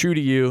if they're true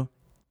to you,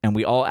 and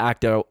we all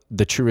act out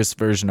the truest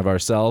version of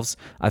ourselves,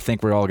 I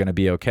think we're all going to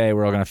be okay.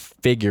 We're all going to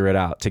figure it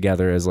out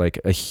together as like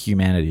a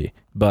humanity.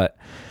 But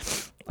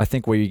I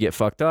think where you get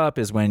fucked up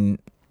is when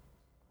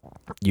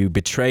you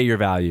betray your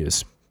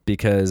values,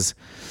 because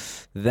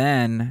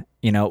then,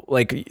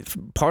 like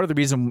part of the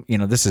reason,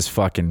 this is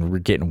we're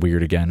getting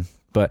weird again,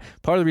 but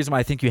part of the reason why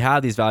I think you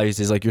have these values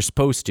is like you're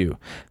supposed to.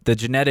 The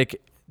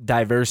genetic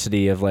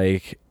diversity of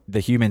like the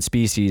human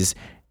species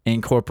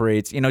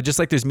incorporates, just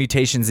like there's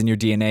mutations in your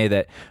DNA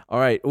that, all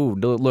right, ooh,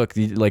 look,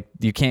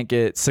 you can't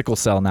get sickle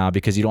cell now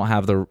because you don't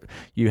have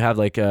you have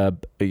like a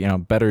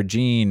better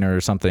gene or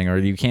something, or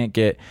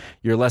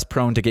you're less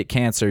prone to get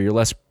cancer, you're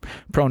less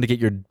prone to get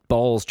your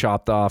balls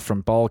chopped off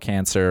from ball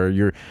cancer,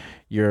 or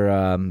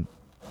you're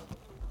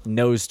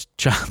nose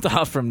chopped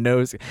off from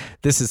nose.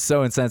 This is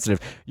so insensitive.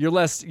 You're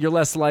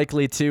less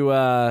likely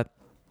to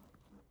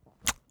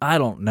I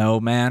don't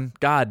know, man.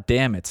 God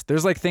damn it.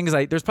 There's like things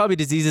there's probably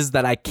diseases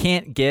that I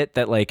can't get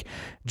that like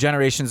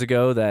generations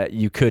ago that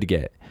you could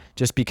get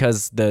just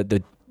because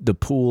the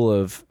pool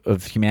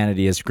of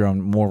humanity has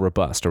grown more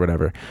robust or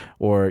whatever.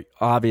 Or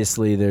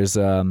obviously there's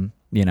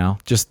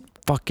just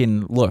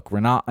fucking look,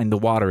 we're not in the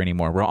water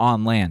anymore. We're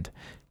on land,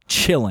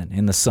 chilling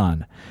in the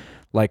sun,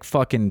 like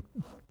fucking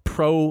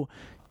pro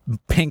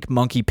pink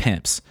monkey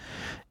pimps.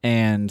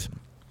 And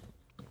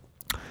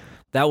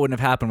that wouldn't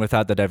have happened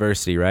without the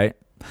diversity, right?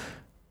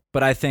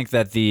 But I think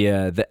that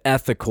the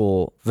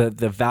ethical,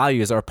 the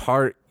values are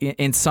part,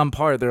 in some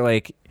part, they're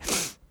like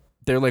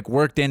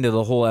worked into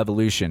the whole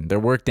evolution. They're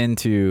worked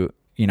into,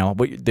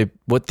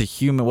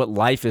 what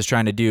life is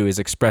trying to do is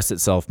express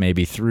itself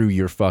maybe through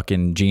your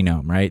fucking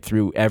genome, right?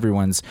 Through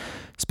everyone's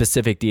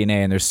specific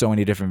DNA. And there's so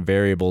many different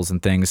variables and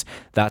things.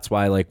 That's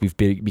why like we've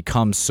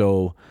become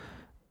so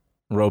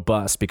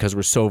robust, because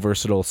we're so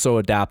versatile, so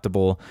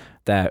adaptable,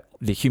 that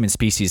the human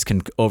species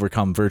can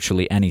overcome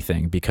virtually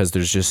anything because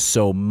there's just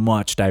so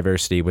much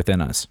diversity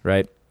within us,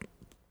 right?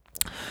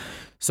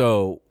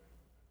 So,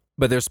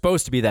 but there's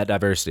supposed to be that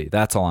diversity.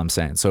 That's all I'm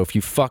saying. So if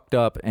you fucked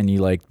up and you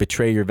like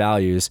betray your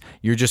values,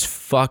 you're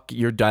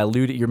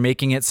diluted, you're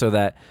making it so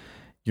that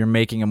you're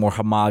making a more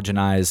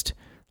homogenized,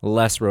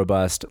 less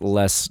robust,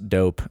 less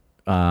dope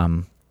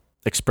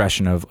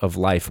expression of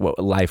life, what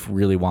life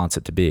really wants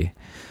it to be.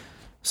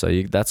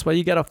 So that's why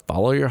you got to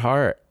follow your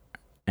heart.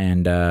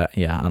 And I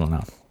don't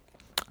know.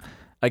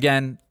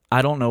 Again,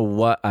 I don't know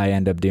what I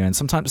end up doing.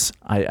 Sometimes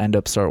I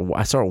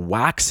start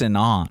waxing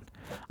on.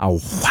 I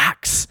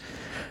wax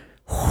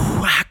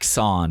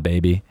on,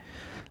 baby.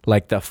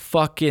 Like the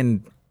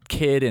fucking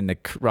kid in the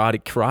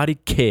Karate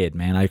Kid,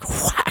 man. I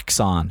wax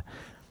on.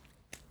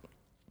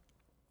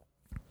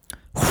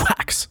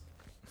 Wax.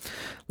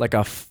 Like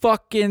a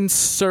fucking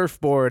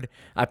surfboard.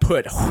 I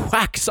put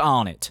wax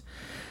on it.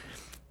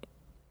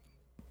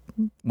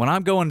 When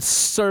I'm going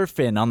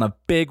surfing on the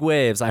big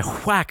waves, I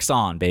wax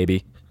on,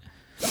 baby.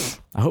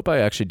 I hope I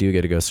actually do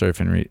get to go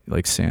surfing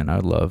like soon. I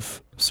would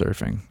love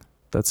surfing.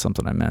 That's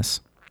something I miss.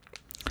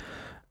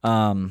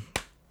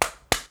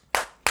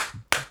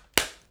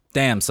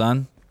 Damn,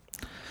 son.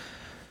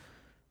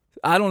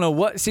 I don't know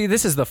what. See,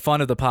 this is the fun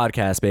of the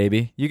podcast,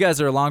 baby. You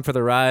guys are along for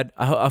the ride.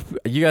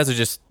 You guys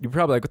are you're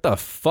probably like, what the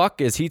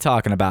fuck is he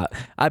talking about?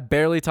 I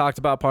barely talked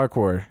about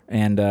parkour,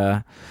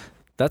 and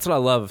that's what I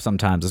love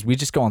sometimes, is we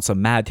just go on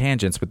some mad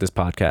tangents with this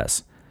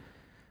podcast.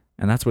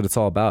 And that's what it's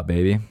all about,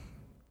 baby.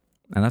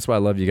 And that's why I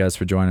love you guys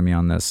for joining me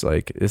on this.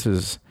 Like,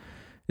 it's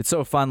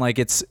so fun. Like,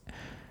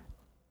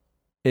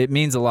 it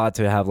means a lot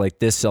to have like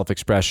this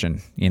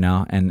self-expression,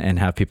 and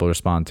have people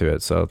respond to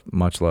it. So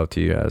much love to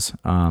you guys.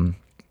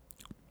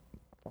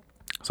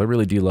 So I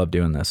really do love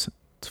doing this.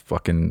 It's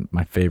fucking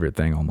my favorite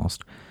thing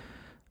almost.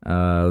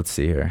 Let's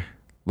see here.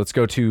 Let's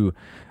go to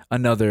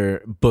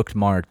another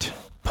bookmarked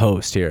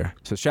post here.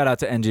 So shout out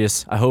to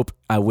Engius.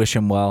 I wish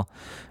him well,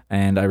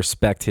 and I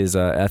respect his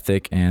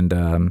ethic, and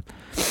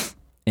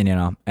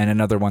and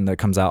another one that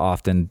comes out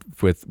often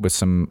with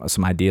some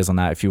ideas on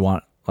that. If you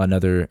want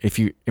another,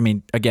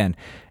 again,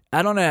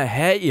 I don't know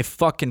how you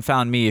fucking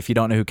found me if you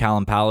don't know who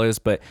Callum Powell is,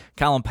 but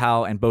Callum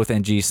Powell and both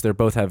Engius, they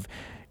both have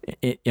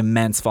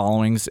immense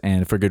followings,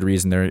 and for good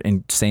reason. They're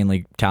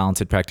insanely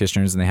talented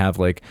practitioners, and they have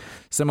like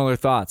similar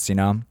thoughts,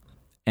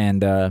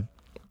 and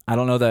I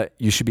don't know that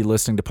you should be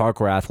listening to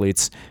parkour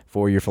athletes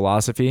for your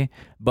philosophy,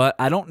 but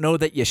I don't know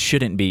that you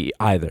shouldn't be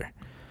either.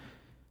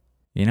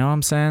 You know what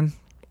I'm saying?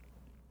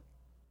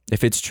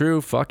 If it's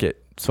true, fuck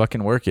it. It's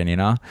fucking working,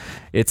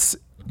 That's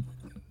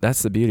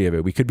the beauty of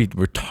it. We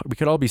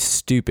could all be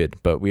stupid,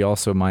 but we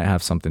also might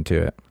have something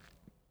to it.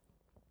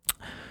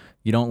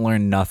 You don't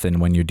learn nothing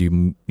when you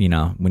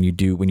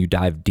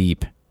dive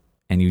deep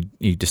and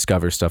you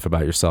discover stuff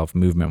about yourself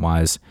movement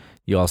wise.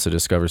 You also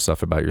discover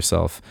stuff about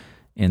yourself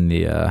in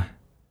the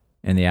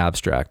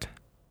abstract.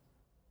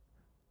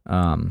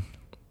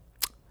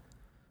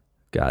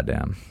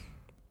 Goddamn.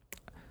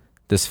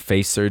 This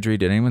face surgery,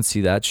 did anyone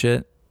see that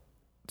shit?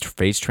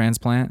 Face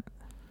transplant?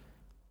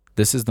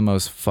 This is the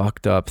most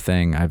fucked up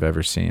thing I've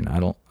ever seen.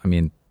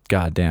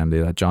 Goddamn,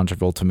 dude, that John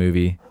Travolta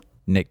movie,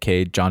 Nick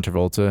Cage, John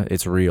Travolta,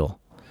 it's real.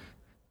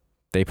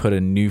 They put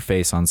a new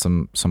face on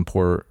some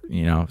poor,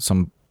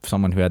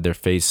 someone who had their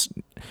face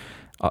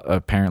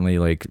apparently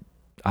like,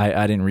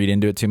 I didn't read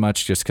into it too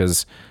much just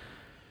because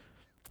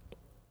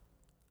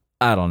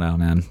I don't know,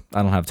 man.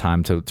 I don't have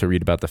time to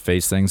read about the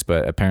face things,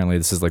 but apparently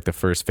this is like the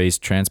first face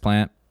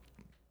transplant.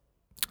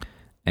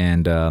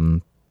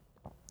 And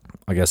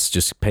I guess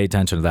just pay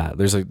attention to that.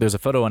 There's a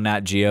photo on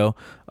Nat Geo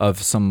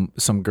of some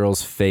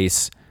girl's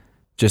face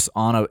just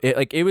on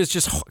it was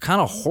just kind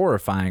of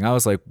horrifying. I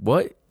was like,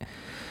 what?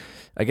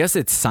 I guess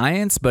it's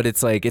science, but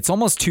it's like, it's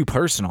almost too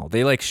personal.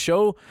 They like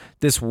show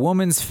this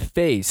woman's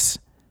face.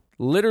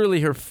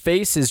 Literally her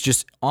face is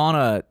just on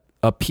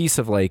a piece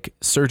of like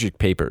surgeon's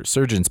paper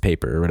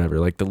or whatever,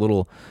 like the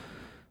little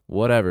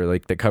whatever,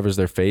 like that covers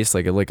their face.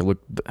 Like it look.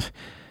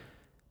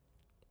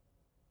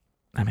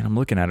 I mean, I'm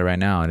looking at it right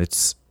now, and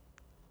it's,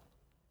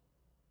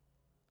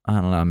 I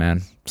don't know,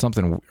 man.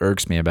 Something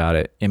irks me about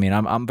it. I mean,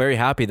 I'm very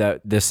happy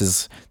that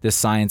this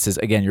science is,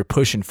 again, you're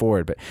pushing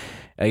forward, but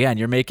again,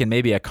 you're making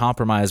maybe a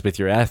compromise with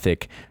your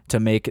ethic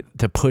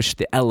to push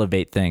to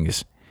elevate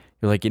things.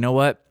 You're like, you know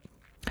what?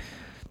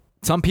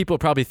 Some people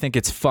probably think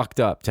it's fucked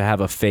up to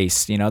have a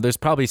face. You know, there's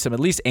probably some, at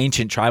least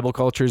ancient tribal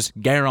cultures,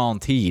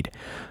 guaranteed.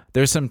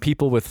 There's some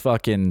people with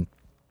fucking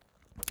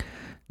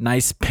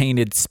nice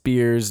painted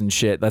spears and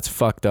shit. That's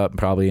fucked up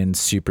probably and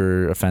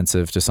super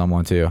offensive to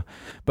someone too.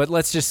 But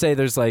let's just say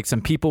there's like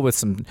some people with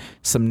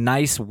some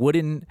nice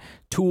wooden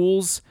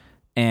tools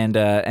and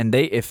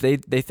they if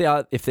they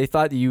thought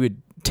that you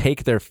would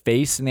take their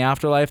face in the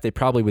afterlife, they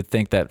probably would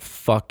think that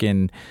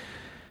fucking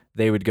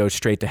they would go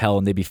straight to hell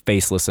and they'd be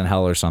faceless in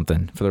hell or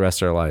something for the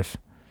rest of their life.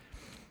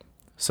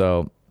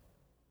 So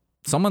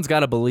someone's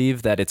got to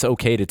believe that it's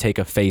okay to take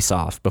a face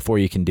off before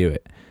you can do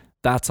it.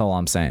 That's all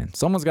I'm saying.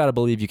 Someone's got to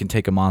believe you can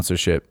take a monster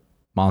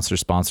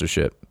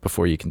sponsorship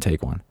before you can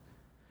take one.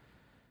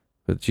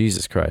 But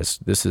Jesus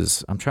Christ,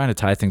 I'm trying to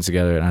tie things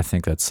together, and I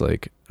think that's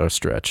like a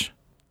stretch.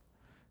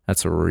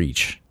 That's a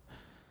reach.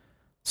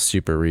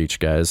 Super reach,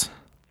 guys.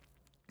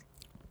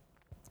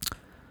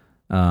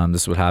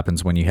 This is what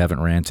happens when you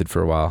haven't ranted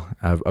for a while.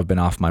 I've been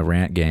off my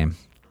rant game.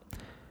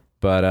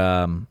 But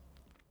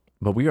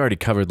we already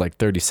covered like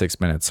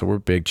 36 minutes, so we're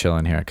big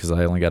chilling here because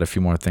I only got a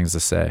few more things to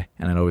say,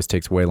 and it always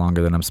takes way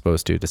longer than I'm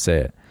supposed to say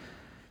it.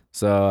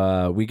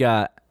 So we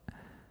got...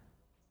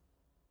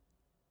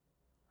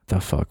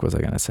 the fuck was I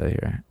going to say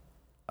here?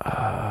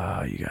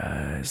 You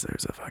guys,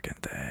 there's a fucking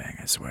thing.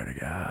 I swear to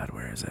God,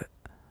 where is it?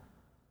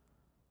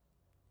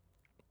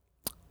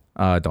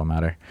 It don't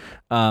matter.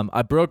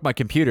 I broke my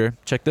computer.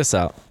 Check this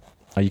out.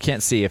 You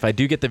can't see. If I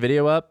do get the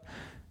video up,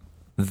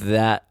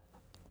 that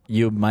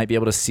you might be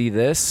able to see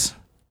this.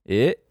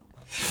 It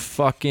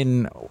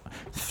fucking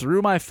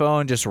threw my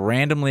phone just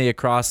randomly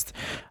across.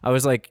 I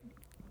was like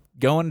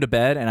going to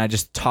bed and I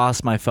just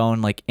tossed my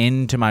phone like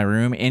into my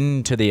room,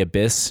 into the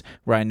abyss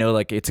where I know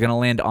like it's going to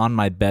land on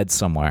my bed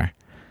somewhere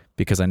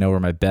because I know where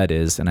my bed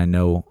is and I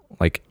know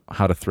like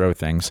how to throw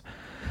things.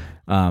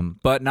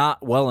 But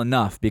not well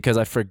enough because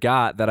I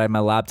forgot that my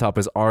laptop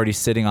is already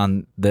sitting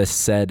on the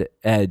said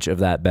edge of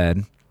that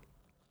bed.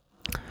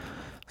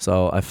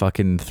 So I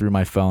fucking threw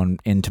my phone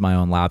into my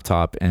own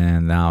laptop,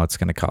 and now it's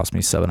going to cost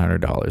me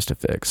 $700 to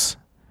fix.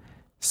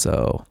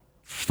 So,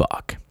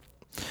 fuck.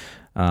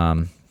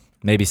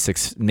 Maybe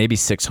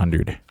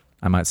 600.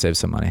 I might save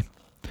some money.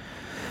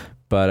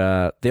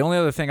 But the only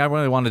other thing I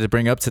really wanted to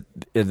bring up to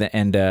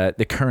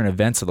the current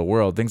events of the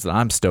world, things that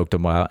I'm stoked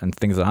about and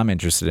things that I'm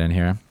interested in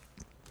here.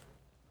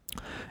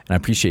 And I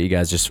appreciate you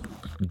guys just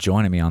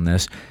joining me on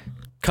this.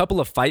 Couple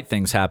of fight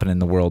things happen in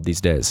the world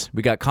these days.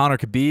 We got Conor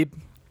Khabib.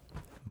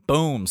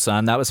 Boom,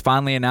 son. That was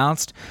finally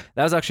announced.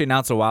 That was actually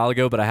announced a while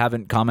ago, but I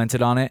haven't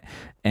commented on it.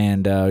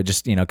 And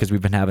just, because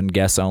we've been having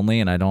guests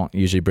only, and I don't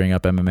usually bring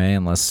up MMA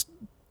unless,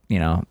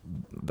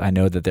 I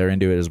know that they're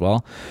into it as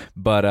well.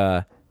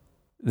 But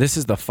this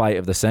is the fight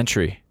of the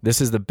century.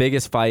 This is the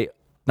biggest fight.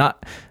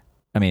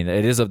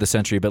 It is of the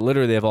century, but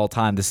literally of all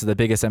time, this is the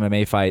biggest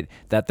MMA fight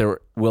that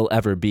there will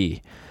ever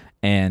be.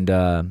 And,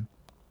 well,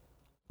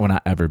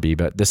 not ever be,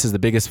 but this is the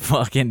biggest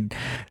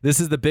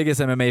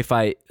MMA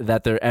fight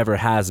that there ever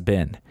has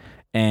been.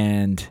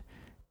 And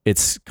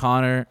it's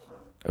Conor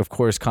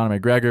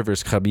McGregor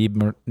versus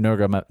Khabib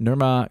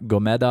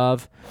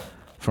Nurmagomedov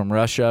from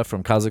Russia,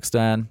 from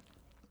Kazakhstan,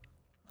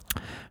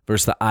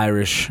 versus the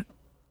Irish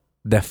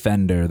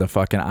defender, the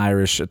fucking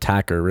Irish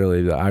attacker,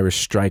 really, the Irish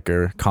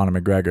striker,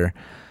 Conor McGregor.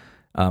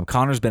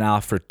 Conor's been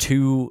out for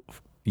 2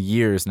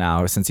 years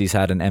now since he's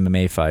had an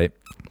MMA fight.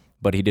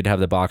 But he did have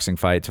the boxing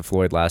fight to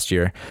Floyd last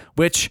year,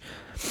 which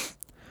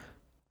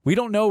we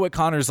don't know what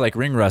Conor's like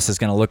ring rust is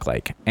going to look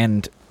like.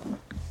 And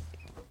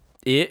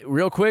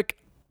real quick,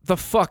 the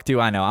fuck do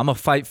I know? I'm a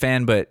fight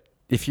fan, but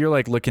if you're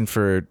like looking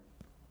for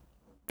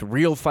the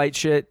real fight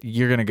shit,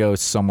 you're going to go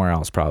somewhere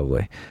else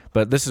probably.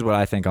 But this is what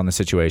I think on the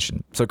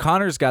situation. So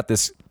Conor's got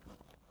this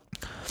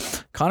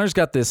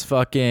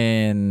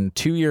fucking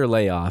 2-year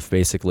layoff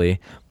basically,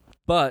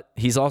 but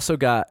he's also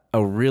got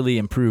a really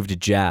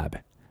improved jab.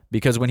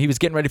 Because when he was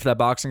getting ready for that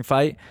boxing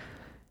fight,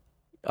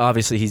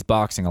 obviously he's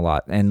boxing a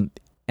lot, and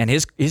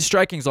his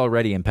striking's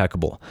already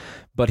impeccable.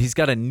 But he's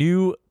got a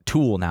new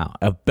tool now,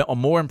 a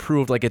more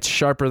improved, like it's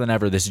sharper than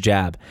ever, this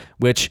jab,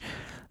 which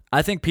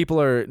I think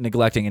people are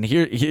neglecting. And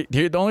here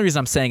the only reason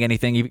I'm saying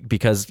anything,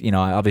 because,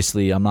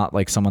 obviously I'm not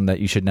like someone that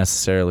you should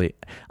necessarily,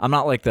 I'm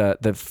not like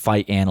the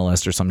fight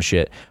analyst or some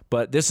shit.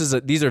 But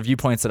these are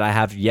viewpoints that I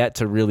have yet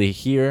to really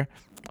hear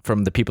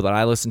from the people that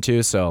I listen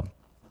to, so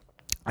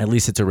at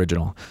least it's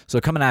original. So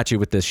coming at you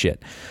with this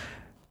shit.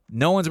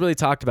 No one's really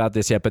talked about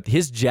this yet, but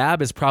his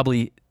jab is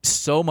probably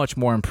so much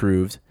more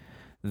improved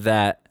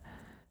that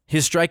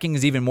his striking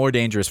is even more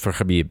dangerous for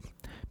Khabib,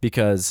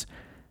 because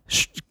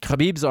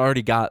Khabib's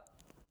already got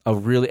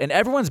and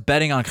everyone's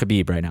betting on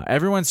Khabib right now.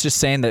 Everyone's just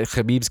saying that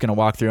Khabib's going to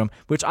walk through him,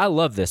 which I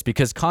love this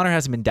because Conor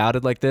hasn't been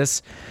doubted like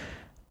this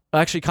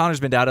Actually, Conor's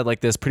been doubted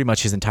like this pretty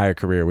much his entire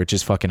career, which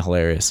is fucking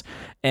hilarious.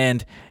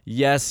 And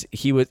yes,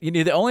 he was.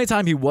 The only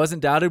time he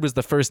wasn't doubted was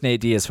the first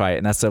Nate Diaz fight,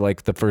 and that's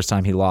like the first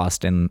time he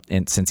lost, and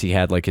since he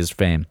had like his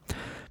fame.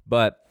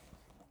 But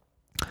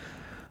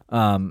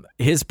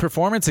his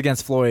performance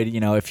against Floyd,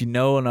 if you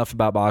know enough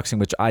about boxing,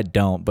 which I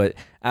don't, but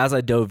as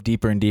I dove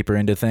deeper and deeper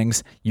into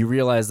things, you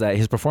realize that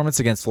his performance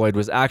against Floyd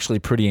was actually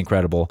pretty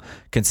incredible,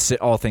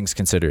 all things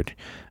considered.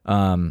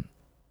 And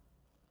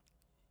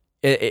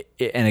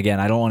again,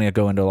 I don't want to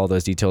go into all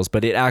those details,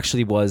 but it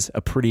actually was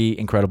a pretty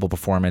incredible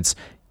performance,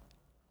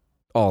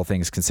 all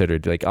things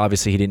considered. Like,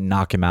 obviously he didn't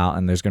knock him out,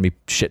 and there's going to be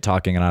shit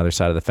talking on either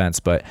side of the fence,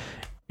 but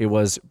it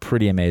was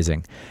pretty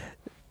amazing.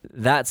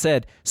 That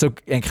said,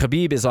 and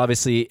Khabib is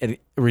obviously a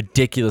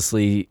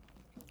ridiculously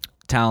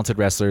talented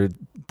wrestler,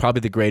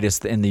 probably the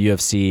greatest in the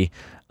UFC,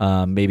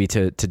 maybe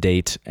to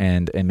date,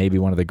 and maybe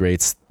one of the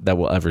greats that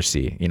we'll ever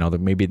see.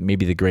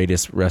 Maybe the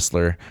greatest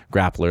wrestler,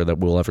 grappler that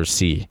we'll ever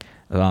see,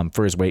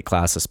 for his weight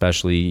class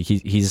especially.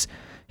 He's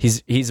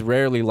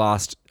rarely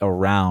lost a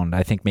round.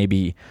 I think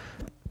maybe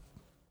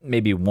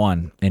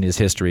one in his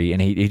history,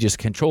 and he just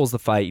controls the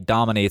fight,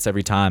 dominates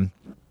every time.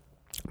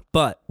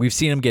 But we've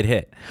seen him get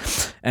hit,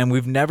 and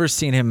we've never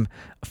seen him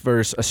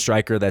versus a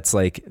striker that's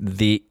like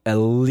the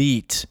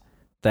elite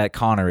that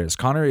Conor is.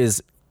 Conor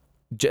is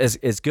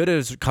as good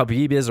as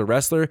Khabib is a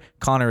wrestler.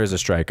 Conor is a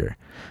striker.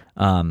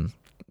 And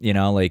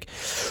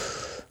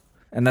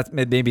that's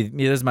maybe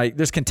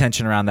there's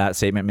contention around that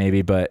statement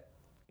maybe, but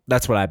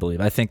that's what I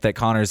believe. I think that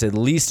Conor is at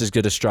least as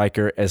good a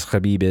striker as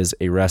Khabib is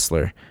a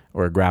wrestler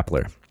or a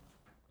grappler.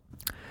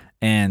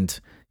 And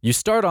you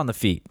start on the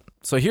feet.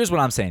 So here's what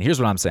I'm saying.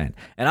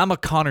 And I'm a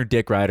Conor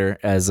dick rider,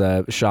 as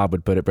Schaub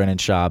would put it, Brendan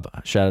Schaub.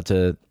 Shout out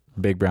to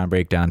Big Brown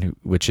Breakdown,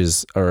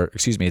 it's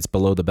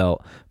Below the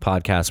Belt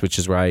podcast, which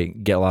is where I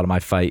get a lot of my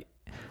fight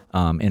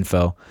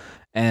info.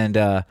 And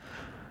I'm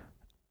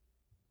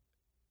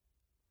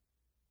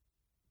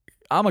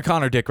a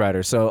Conor dick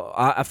rider, so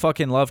I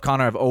fucking love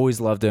Conor. I've always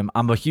loved him.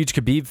 I'm a huge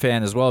Khabib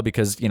fan as well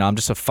because, I'm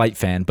just a fight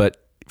fan. But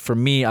for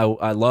me,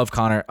 I love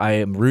Conor. I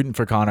am rooting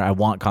for Conor. I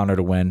want Conor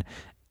to win.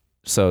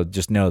 So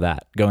just know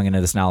that going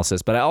into this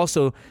analysis. But I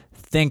also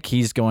think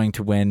he's going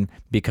to win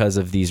because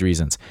of these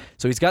reasons.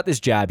 So he's got this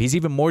jab. He's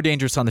even more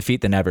dangerous on the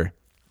feet than ever.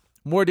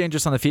 More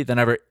dangerous on the feet than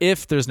ever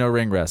if there's no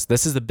ring rest.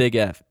 This is the big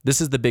F. This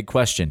is the big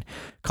question.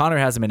 Conor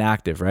hasn't been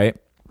active, right?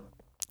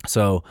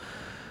 So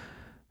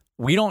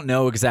we don't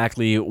know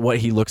exactly what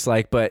he looks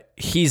like, but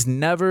he's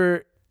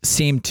never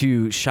seemed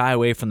to shy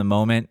away from the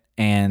moment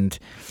and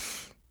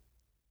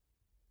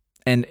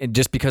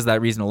just because of that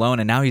reason alone,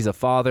 and now he's a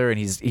father and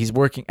he's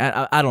working.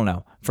 I don't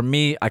know. For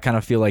me, I kind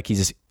of feel like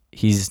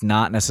he's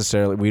not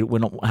necessarily. We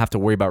don't have to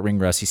worry about ring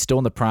rust. He's still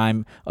in the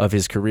prime of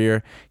his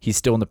career. He's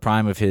still in the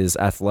prime of his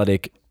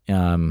athletic,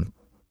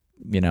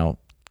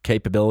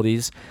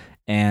 capabilities,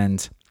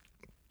 and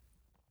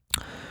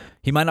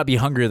he might not be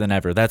hungrier than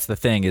ever. That's the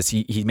thing, is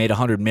he made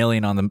 $100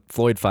 million on the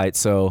Floyd fight,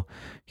 so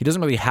he doesn't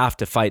really have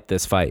to fight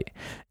this fight.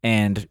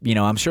 And,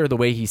 I'm sure the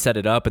way he set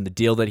it up and the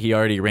deal that he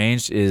already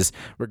arranged is,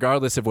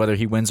 regardless of whether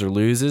he wins or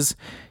loses,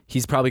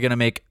 he's probably going to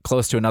make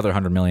close to another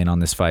 $100 million on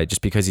this fight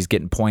just because he's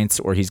getting points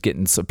or he's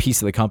getting a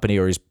piece of the company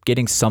or he's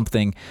getting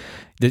something.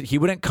 He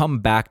wouldn't come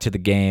back to the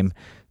game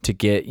to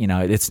get,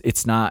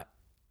 it's not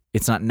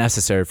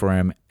necessary for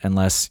him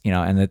unless,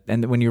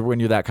 and when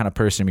you're that kind of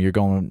person, you're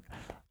going,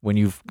 when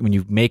you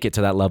make it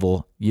to that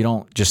level, you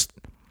don't just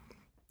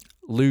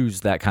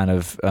lose that kind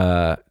of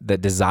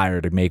that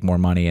desire to make more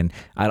money, and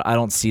I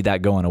don't see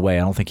that going away.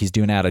 I don't think he's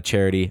doing it out of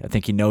charity. I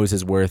think he knows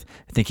his worth.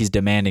 I think he's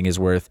demanding his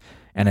worth,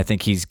 and I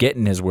think he's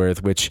getting his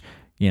worth, which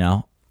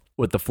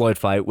with the Floyd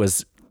fight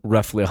was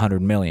roughly $100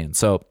 million.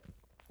 So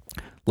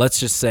let's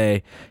just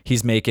say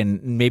he's making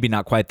maybe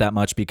not quite that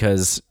much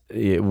because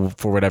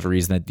for whatever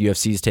reason that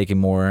UFC is taking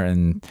more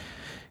and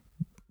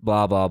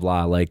blah, blah,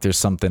 blah. Like there's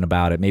something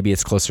about it. Maybe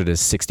it's closer to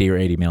 60 or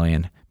 80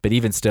 million, but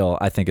even still,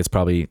 I think it's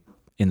probably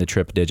in the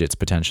triple digits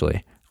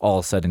potentially,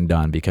 all said and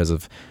done because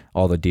of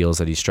all the deals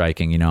that he's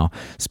striking,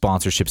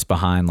 sponsorships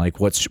behind, like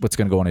what's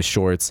going to go on his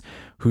shorts,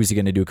 who's he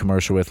going to do a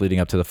commercial with leading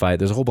up to the fight.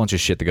 There's a whole bunch of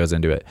shit that goes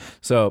into it.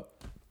 So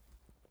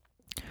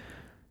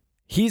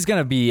he's going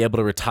to be able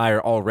to retire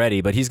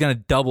already, but he's going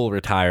to double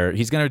retire.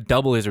 He's going to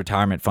double his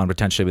retirement fund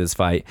potentially with this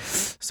fight.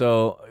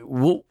 So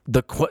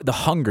the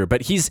hunger,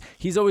 but he's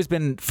always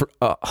been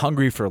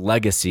hungry for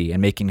legacy and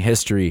making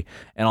history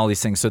and all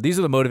these things. So these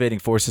are the motivating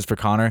forces for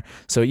Conor.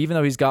 So even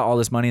though he's got all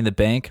this money in the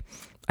bank,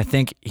 I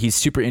think he's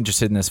super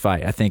interested in this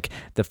fight. I think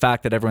the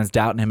fact that everyone's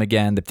doubting him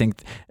again, they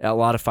think a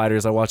lot of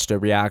fighters, I watched a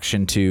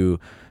reaction to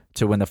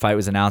when the fight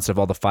was announced of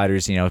all the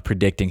fighters,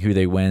 predicting who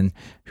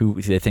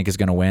they think is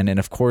going to win. And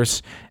of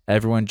course,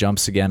 everyone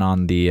jumps again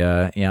on the,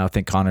 I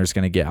think Conor's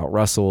going to get out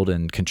wrestled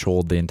and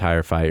controlled the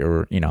entire fight,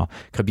 or,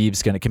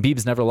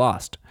 Khabib's never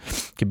lost.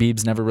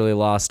 Khabib's never really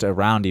lost a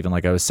round, even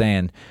like I was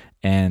saying.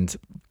 And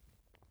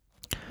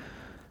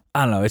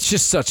I don't know. It's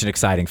just such an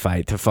exciting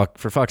fight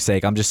for fuck's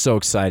sake. I'm just so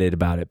excited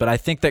about it. But I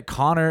think that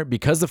Conor,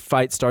 because the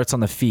fight starts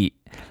on the feet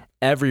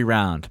every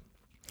round,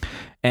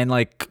 And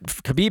like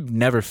Khabib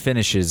never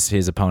finishes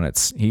his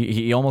opponents.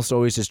 He almost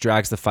always just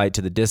drags the fight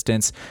to the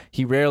distance.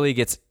 He rarely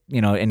gets,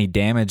 any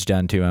damage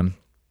done to him.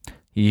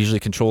 He usually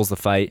controls the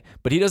fight,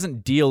 but he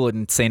doesn't deal an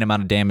insane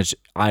amount of damage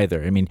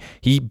either. I mean,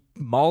 he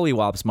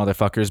mollywops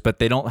motherfuckers, but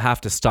they don't have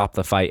to stop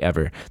the fight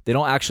ever. They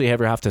don't actually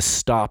ever have to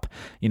stop.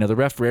 The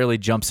ref rarely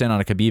jumps in on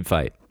a Khabib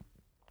fight.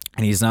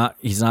 And he's not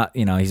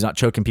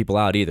choking people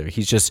out either.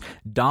 He's just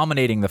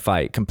dominating the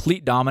fight.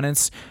 Complete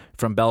dominance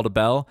from bell to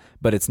bell,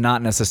 but it's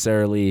not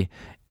necessarily,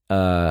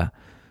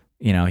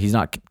 he's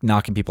not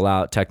knocking people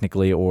out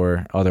technically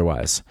or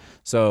otherwise.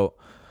 So,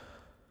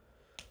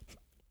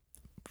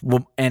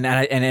 well, and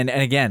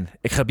again,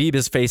 Khabib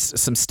has faced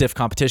some stiff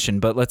competition,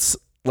 but let's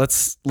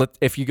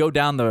if you go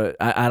down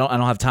I don't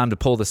have time to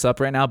pull this up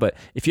right now, but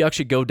if you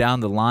actually go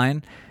down the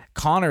line,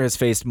 Conor has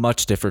faced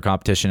much stiffer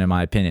competition, in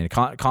my opinion.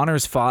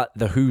 Conor's fought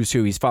the who's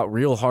who. He's fought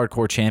real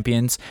hardcore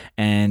champions,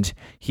 and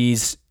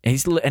he's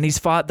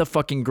fought the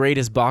fucking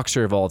greatest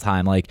boxer of all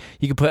time. Like,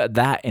 you could put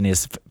that in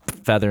his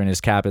feather in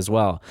his cap as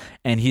well.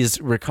 And he's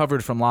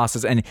recovered from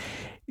losses. And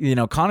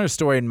Conor's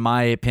story, in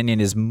my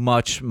opinion, is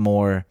much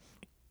more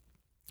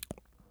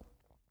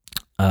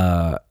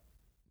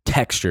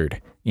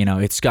textured.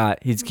 He's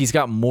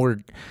got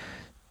more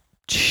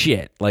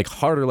shit, like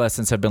harder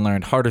lessons have been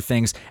learned, harder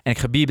things, and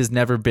Khabib has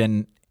never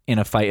been in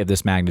a fight of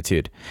this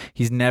magnitude.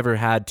 He's never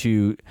had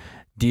to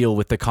deal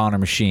with the Conor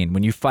machine.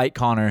 When you fight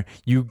Conor,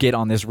 you get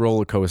on this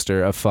roller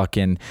coaster of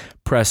fucking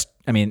press.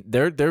 I mean,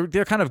 they're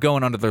kind of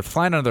they're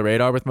flying under the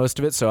radar with most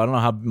of it, so I don't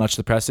know how much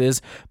the press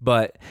is,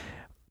 but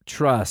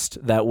trust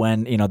that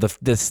when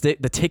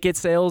the ticket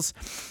sales,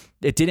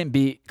 it didn't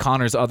beat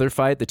Conor's other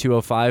fight, the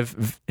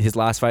 205, his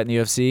last fight in the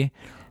UFC,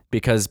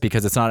 because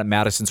it's not at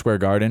Madison Square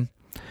Garden.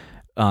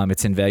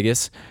 It's in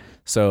Vegas,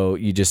 so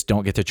you just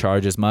don't get to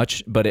charge as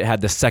much. But it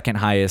had the second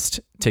highest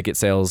ticket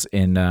sales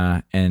in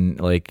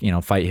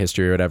fight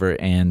history or whatever,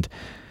 and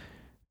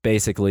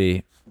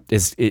basically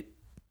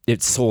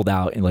it sold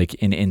out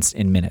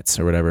in minutes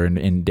or whatever,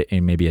 in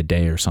maybe a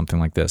day or something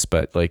like this.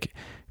 But like,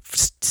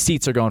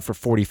 seats are going for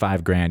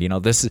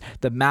 $45,000. This is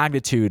the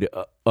magnitude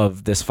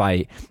of this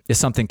fight is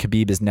something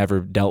Khabib has never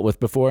dealt with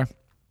before,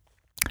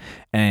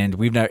 and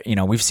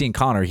we've seen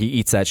Conor, he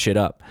eats that shit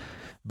up.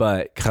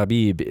 But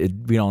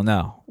Khabib, we don't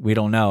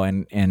know.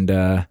 And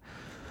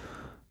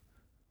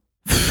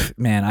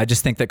man, I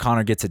just think that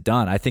Conor gets it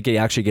done. I think he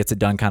actually gets it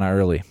done kind of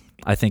early.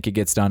 I think it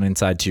gets done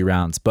inside 2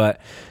 rounds. But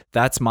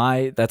that's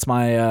my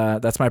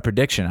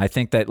prediction. I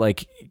think that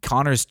like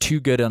Conor's too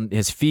good on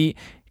his feet.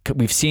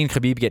 We've seen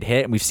Khabib get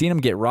hit, and we've seen him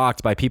get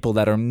rocked by people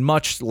that are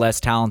much less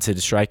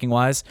talented striking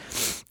wise.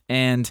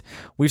 And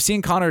we've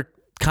seen Conor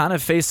kind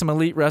of face some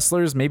elite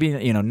wrestlers. Maybe,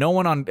 no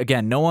one on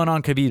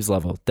Khabib's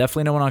level.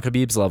 Definitely no one on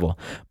Khabib's level.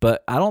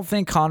 But I don't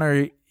think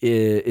Conor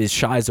is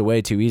shies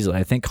away too easily.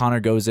 I think Conor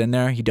goes in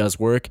there. He does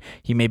work.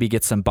 He maybe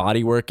gets some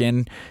body work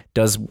in.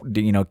 Does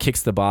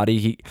kicks the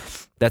body.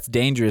 That's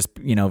dangerous.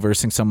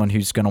 Versus someone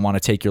who's going to want to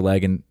take your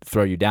leg and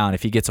throw you down.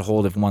 If he gets a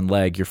hold of one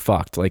leg, you're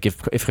fucked. Like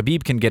if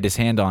Khabib can get his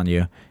hand on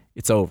you,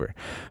 it's over.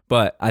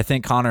 But I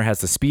think Conor has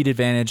the speed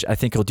advantage. I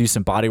think he'll do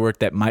some body work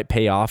that might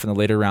pay off in the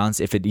later rounds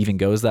if it even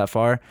goes that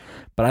far.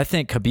 But I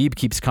think Khabib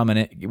keeps coming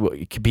in.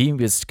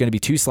 Khabib is going to be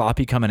too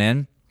sloppy coming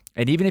in.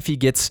 And even if he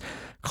gets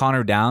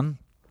Conor down,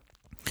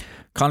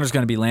 Conor's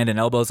going to be landing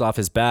elbows off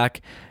his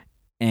back.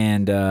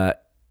 And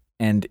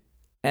even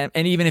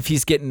if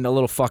he's getting a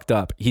little fucked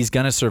up, he's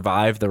going to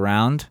survive the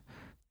round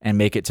and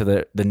make it to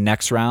the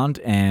next round.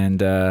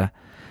 And, I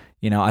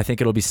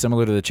think it'll be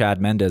similar to the Chad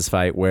Mendes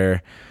fight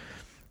where,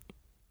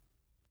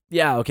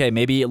 yeah, okay,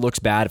 maybe it looks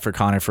bad for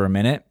Conor for a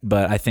minute,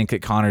 but I think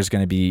that Conor's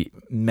going to be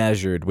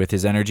measured with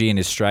his energy and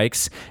his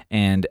strikes,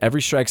 and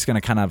every strike's going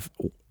to kind of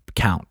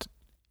count,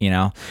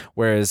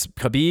 Whereas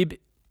Khabib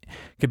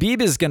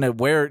is going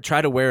to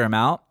try to wear him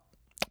out,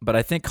 but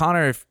I think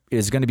Conor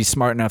is going to be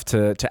smart enough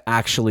to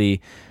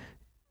actually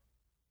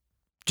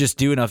just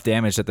do enough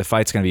damage that the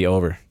fight's going to be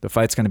over. The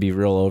fight's going to be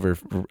real over.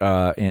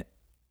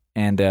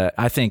 And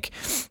I think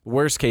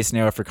worst case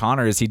scenario for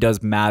Conor is he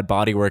does mad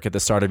body work at the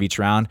start of each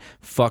round,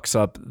 fucks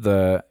up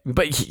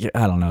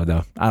I don't know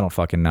though. I don't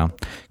fucking know,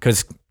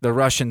 because the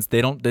Russians, they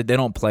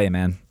don't play,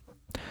 man.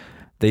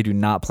 They do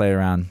not play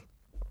around,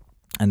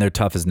 and they're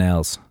tough as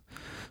nails.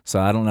 So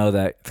I don't know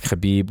that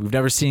Khabib. We've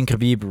never seen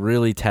Khabib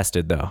really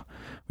tested though.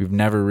 We've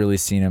never really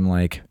seen him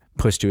like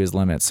push to his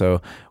limit.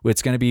 So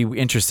it's going to be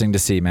interesting to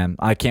see, man.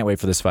 I can't wait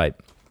for this fight.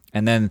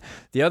 And then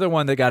the other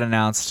one that got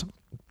announced,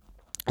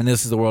 and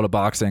this is the world of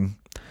boxing,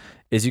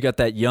 is you got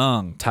that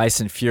young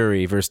Tyson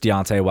Fury versus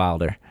Deontay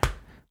Wilder.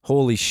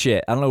 Holy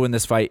shit. I don't know when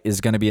this fight is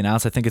going to be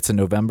announced. I think it's in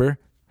November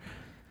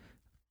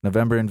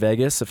in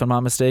Vegas, if I'm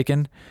not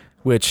mistaken,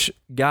 which,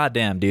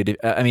 goddamn, dude.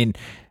 I mean,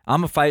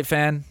 I'm a fight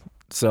fan,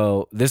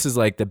 so this is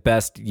like the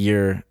best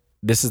year.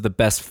 This is the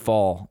best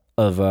fall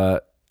of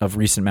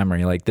recent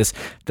memory. Like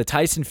the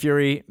Tyson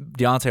Fury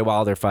Deontay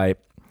Wilder fight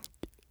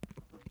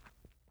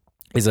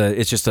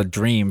it's just a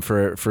dream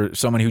for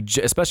someone who,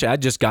 especially, I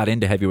just got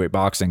into heavyweight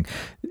boxing.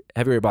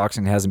 Heavyweight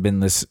boxing hasn't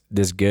been this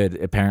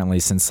good apparently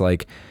since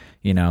like,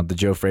 you know, the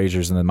Joe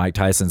Frazier's and the Mike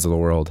Tysons of the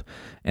world,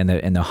 and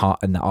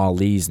the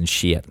Ali's and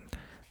shit.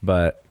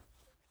 But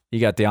you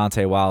got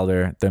Deontay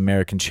Wilder, the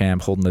American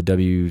champ, holding the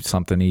W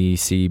something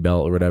EC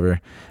belt or whatever,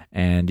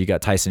 and you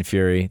got Tyson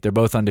Fury. They're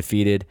both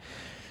undefeated.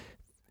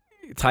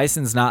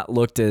 Tyson's not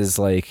looked as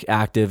like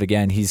active.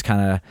 Again, he's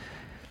kind of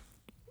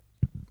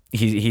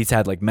he's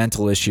had like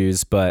mental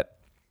issues, but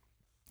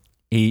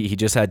he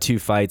just had 2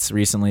 fights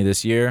recently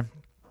this year.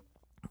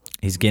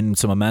 He's getting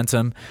some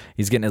momentum.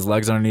 He's getting his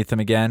legs underneath him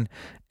again,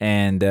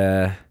 and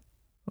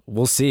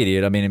we'll see,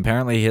 dude. I mean,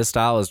 apparently his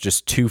style is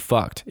just too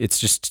fucked. It's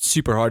just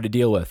super hard to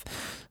deal with.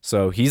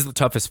 So he's the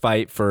toughest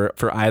fight for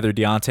either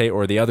Deontay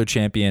or the other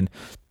champion,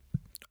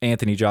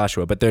 Anthony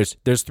Joshua. But there's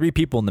 3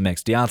 people in the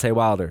mix: Deontay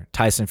Wilder,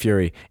 Tyson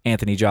Fury,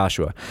 Anthony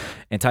Joshua.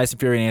 And Tyson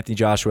Fury and Anthony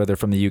Joshua, they're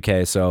from the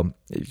UK, so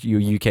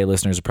you UK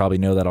listeners probably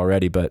know that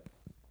already. But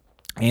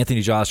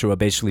Anthony Joshua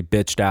basically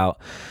bitched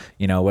out,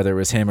 you know, whether it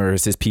was him or it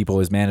was his people,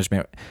 his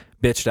management,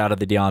 bitched out of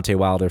the Deontay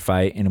Wilder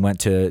fight and went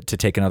to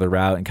take another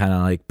route and kind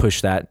of like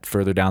push that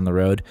further down the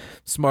road.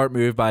 Smart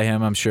move by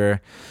him, I'm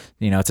sure.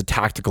 You know, it's a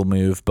tactical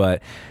move,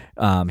 but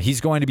he's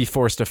going to be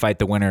forced to fight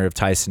the winner of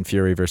Tyson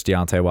Fury versus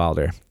Deontay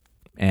Wilder.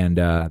 And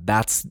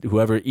that's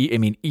whoever, I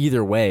mean,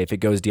 either way, if it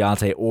goes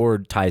Deontay or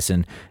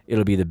Tyson,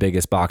 it'll be the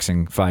biggest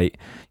boxing fight,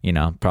 you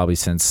know, probably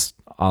since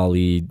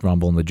Ali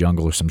Rumble in the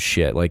Jungle or some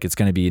shit. Like, it's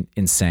going to be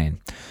insane.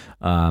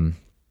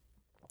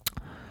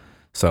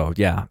 So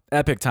yeah,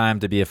 epic time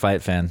to be a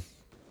fight fan.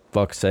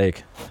 Fuck's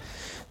sake.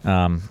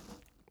 All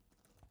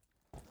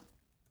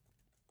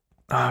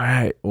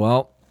right.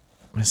 Well,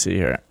 let me see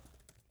here.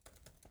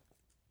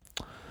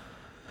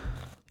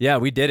 Yeah,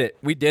 we did it.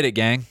 We did it,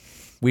 gang.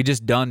 We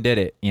just did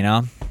it, you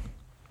know?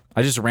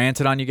 I just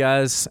ranted on you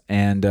guys,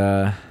 and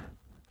I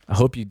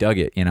hope you dug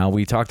it. You know,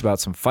 we talked about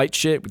some fight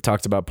shit. We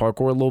talked about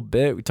parkour a little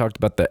bit. We talked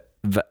about the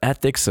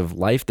ethics of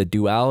life, the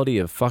duality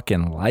of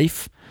fucking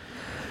life.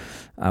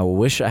 I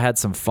wish I had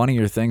some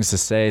funnier things to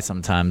say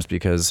sometimes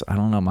because, I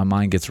don't know, my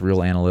mind gets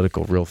real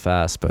analytical real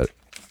fast, but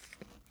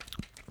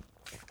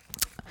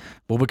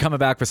we'll be coming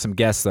back with some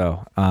guests,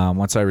 though,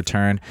 once I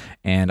return,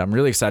 and I'm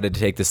really excited to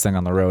take this thing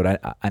on the road.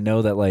 I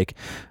know that, like,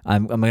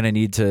 I'm going to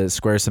need to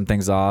square some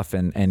things off,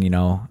 and you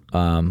know,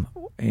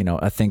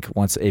 I think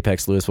once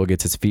Apex Lewis will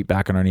get his feet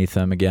back underneath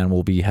him again,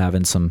 we'll be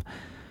having some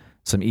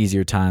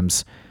easier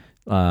times,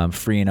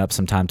 freeing up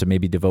some time to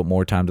maybe devote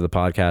more time to the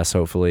podcast,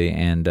 hopefully,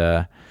 and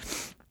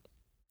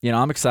you know,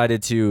 I'm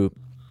excited to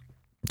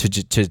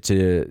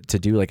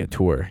do like a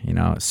tour, you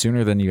know,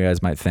 sooner than you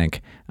guys might think.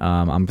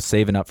 I'm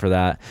saving up for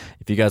that.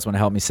 If you guys want to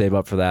help me save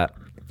up for that,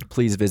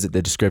 please visit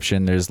the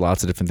description. There's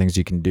lots of different things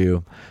you can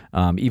do.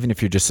 Even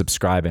if you're just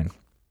subscribing,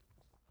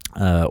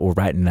 or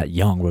writing that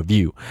young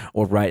review,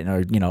 or writing,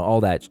 or, you know,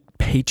 all that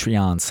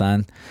Patreon,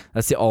 son.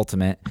 That's the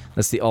ultimate.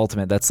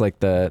 That's like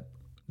the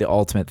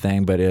ultimate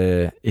thing. But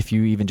if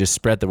you even just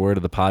spread the word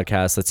of the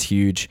podcast, that's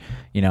huge.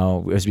 You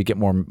know, as we get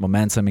more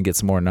momentum and get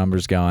some more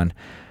numbers going,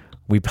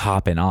 we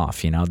popping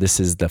off. You know, this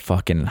is the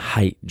fucking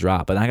height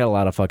drop. And I got a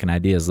lot of fucking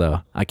ideas,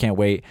 though. I can't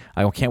wait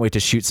to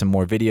shoot some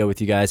more video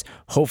with you guys.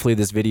 Hopefully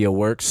this video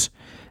works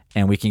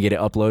and we can get it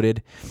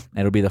uploaded.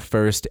 It'll be the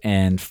first,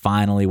 and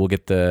finally we'll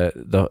get the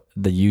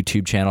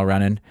YouTube channel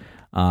running.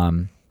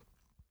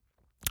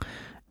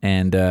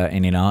 And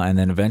you know, and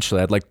then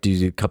eventually I'd like to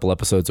do a couple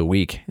episodes a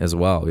week as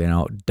well, you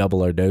know,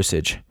 double our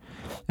dosage,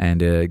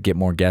 and get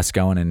more guests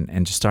going,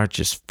 and just start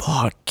just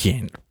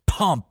fucking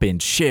pumping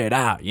shit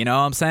out, you know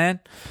what I'm saying?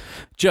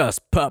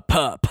 Just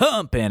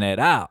pumping it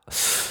out.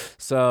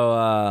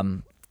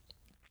 So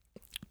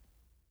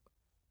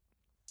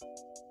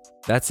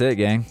that's it,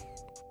 gang.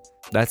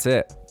 That's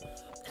it.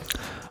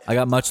 I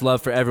got much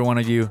love for every one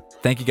of you.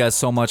 Thank you guys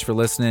so much for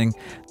listening.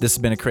 This has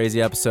been a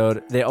crazy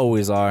episode. They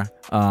always are.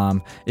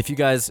 If you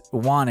guys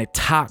want to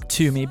talk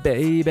to me,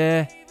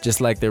 baby, just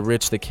like the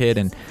Rich the Kid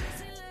and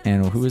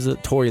who is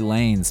it? Tory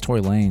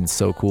Lanez,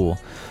 so cool.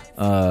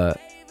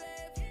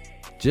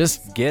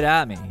 Just get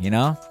at me, you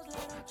know?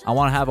 I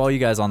want to have all you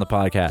guys on the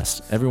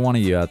podcast. Every one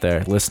of you out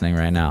there listening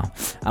right now.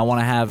 I want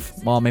to have,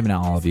 well, maybe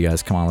not all of you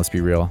guys. Come on, let's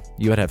be real.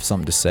 You would have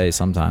something to say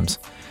sometimes.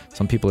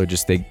 Some people are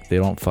just, they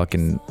don't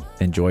fucking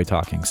enjoy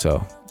talking,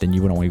 so then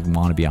you wouldn't even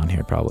want to be on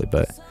here probably.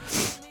 But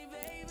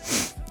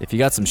if you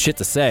got some shit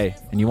to say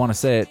and you want to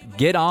say it,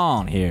 get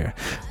on here.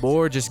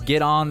 Or just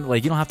get on,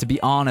 like, you don't have to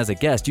be on as a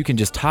guest. You can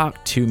just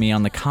talk to me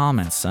on the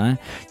comments, son.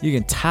 You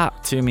can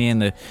talk to me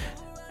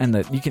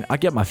I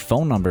get my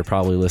phone number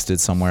probably listed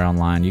somewhere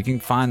online. You can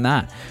find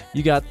that.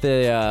 You got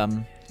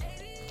the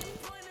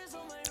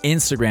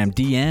Instagram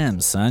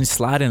DMs, son.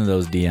 Slide into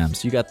those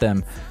DMs. You got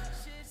them.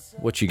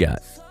 What you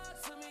got?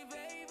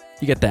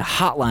 You got the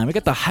hotline. We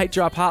got the Height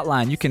Drop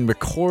hotline. You can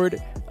record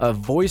a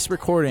voice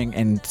recording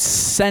and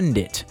send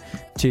it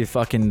to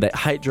fucking the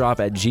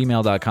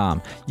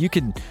heightdrop@gmail.com. You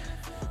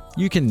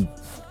can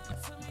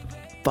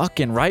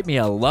fucking write me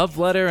a love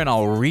letter and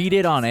I'll read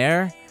it on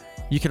air.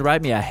 You could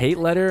write me a hate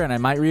letter and I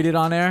might read it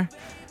on air.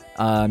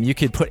 You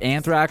could put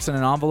anthrax in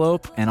an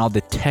envelope and I'll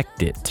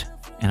detect it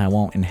and I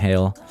won't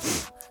inhale.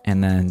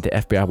 And then the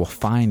FBI will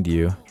find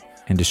you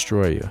and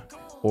destroy you.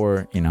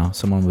 or, you know,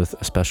 someone with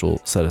a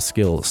special set of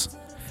skills.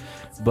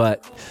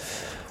 But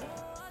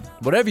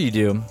whatever you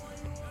do,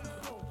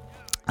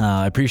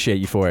 I appreciate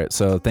you for it.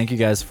 So thank you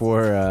guys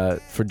for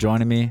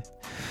joining me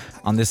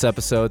on this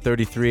episode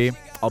 33.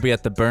 I'll be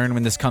at the Burn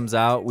when this comes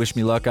out. Wish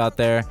me luck out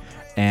there,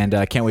 and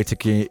I can't wait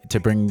to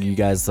bring you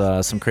guys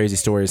some crazy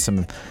stories,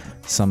 some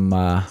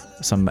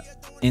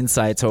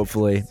insights,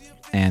 hopefully,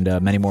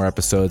 and many more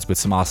episodes with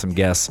some awesome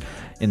guests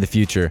in the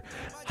future.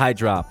 High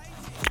Drop.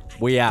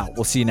 We out.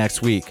 We'll see you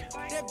next week.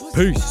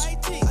 Peace.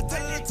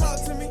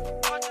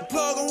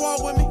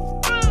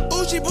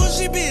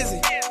 She busy.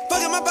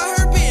 Fuck him up by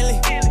her Bentley.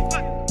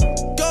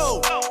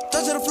 Go.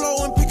 Touch to the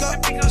floor and pick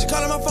up. She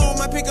calling my phone,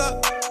 my pick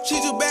up. She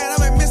too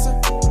bad, I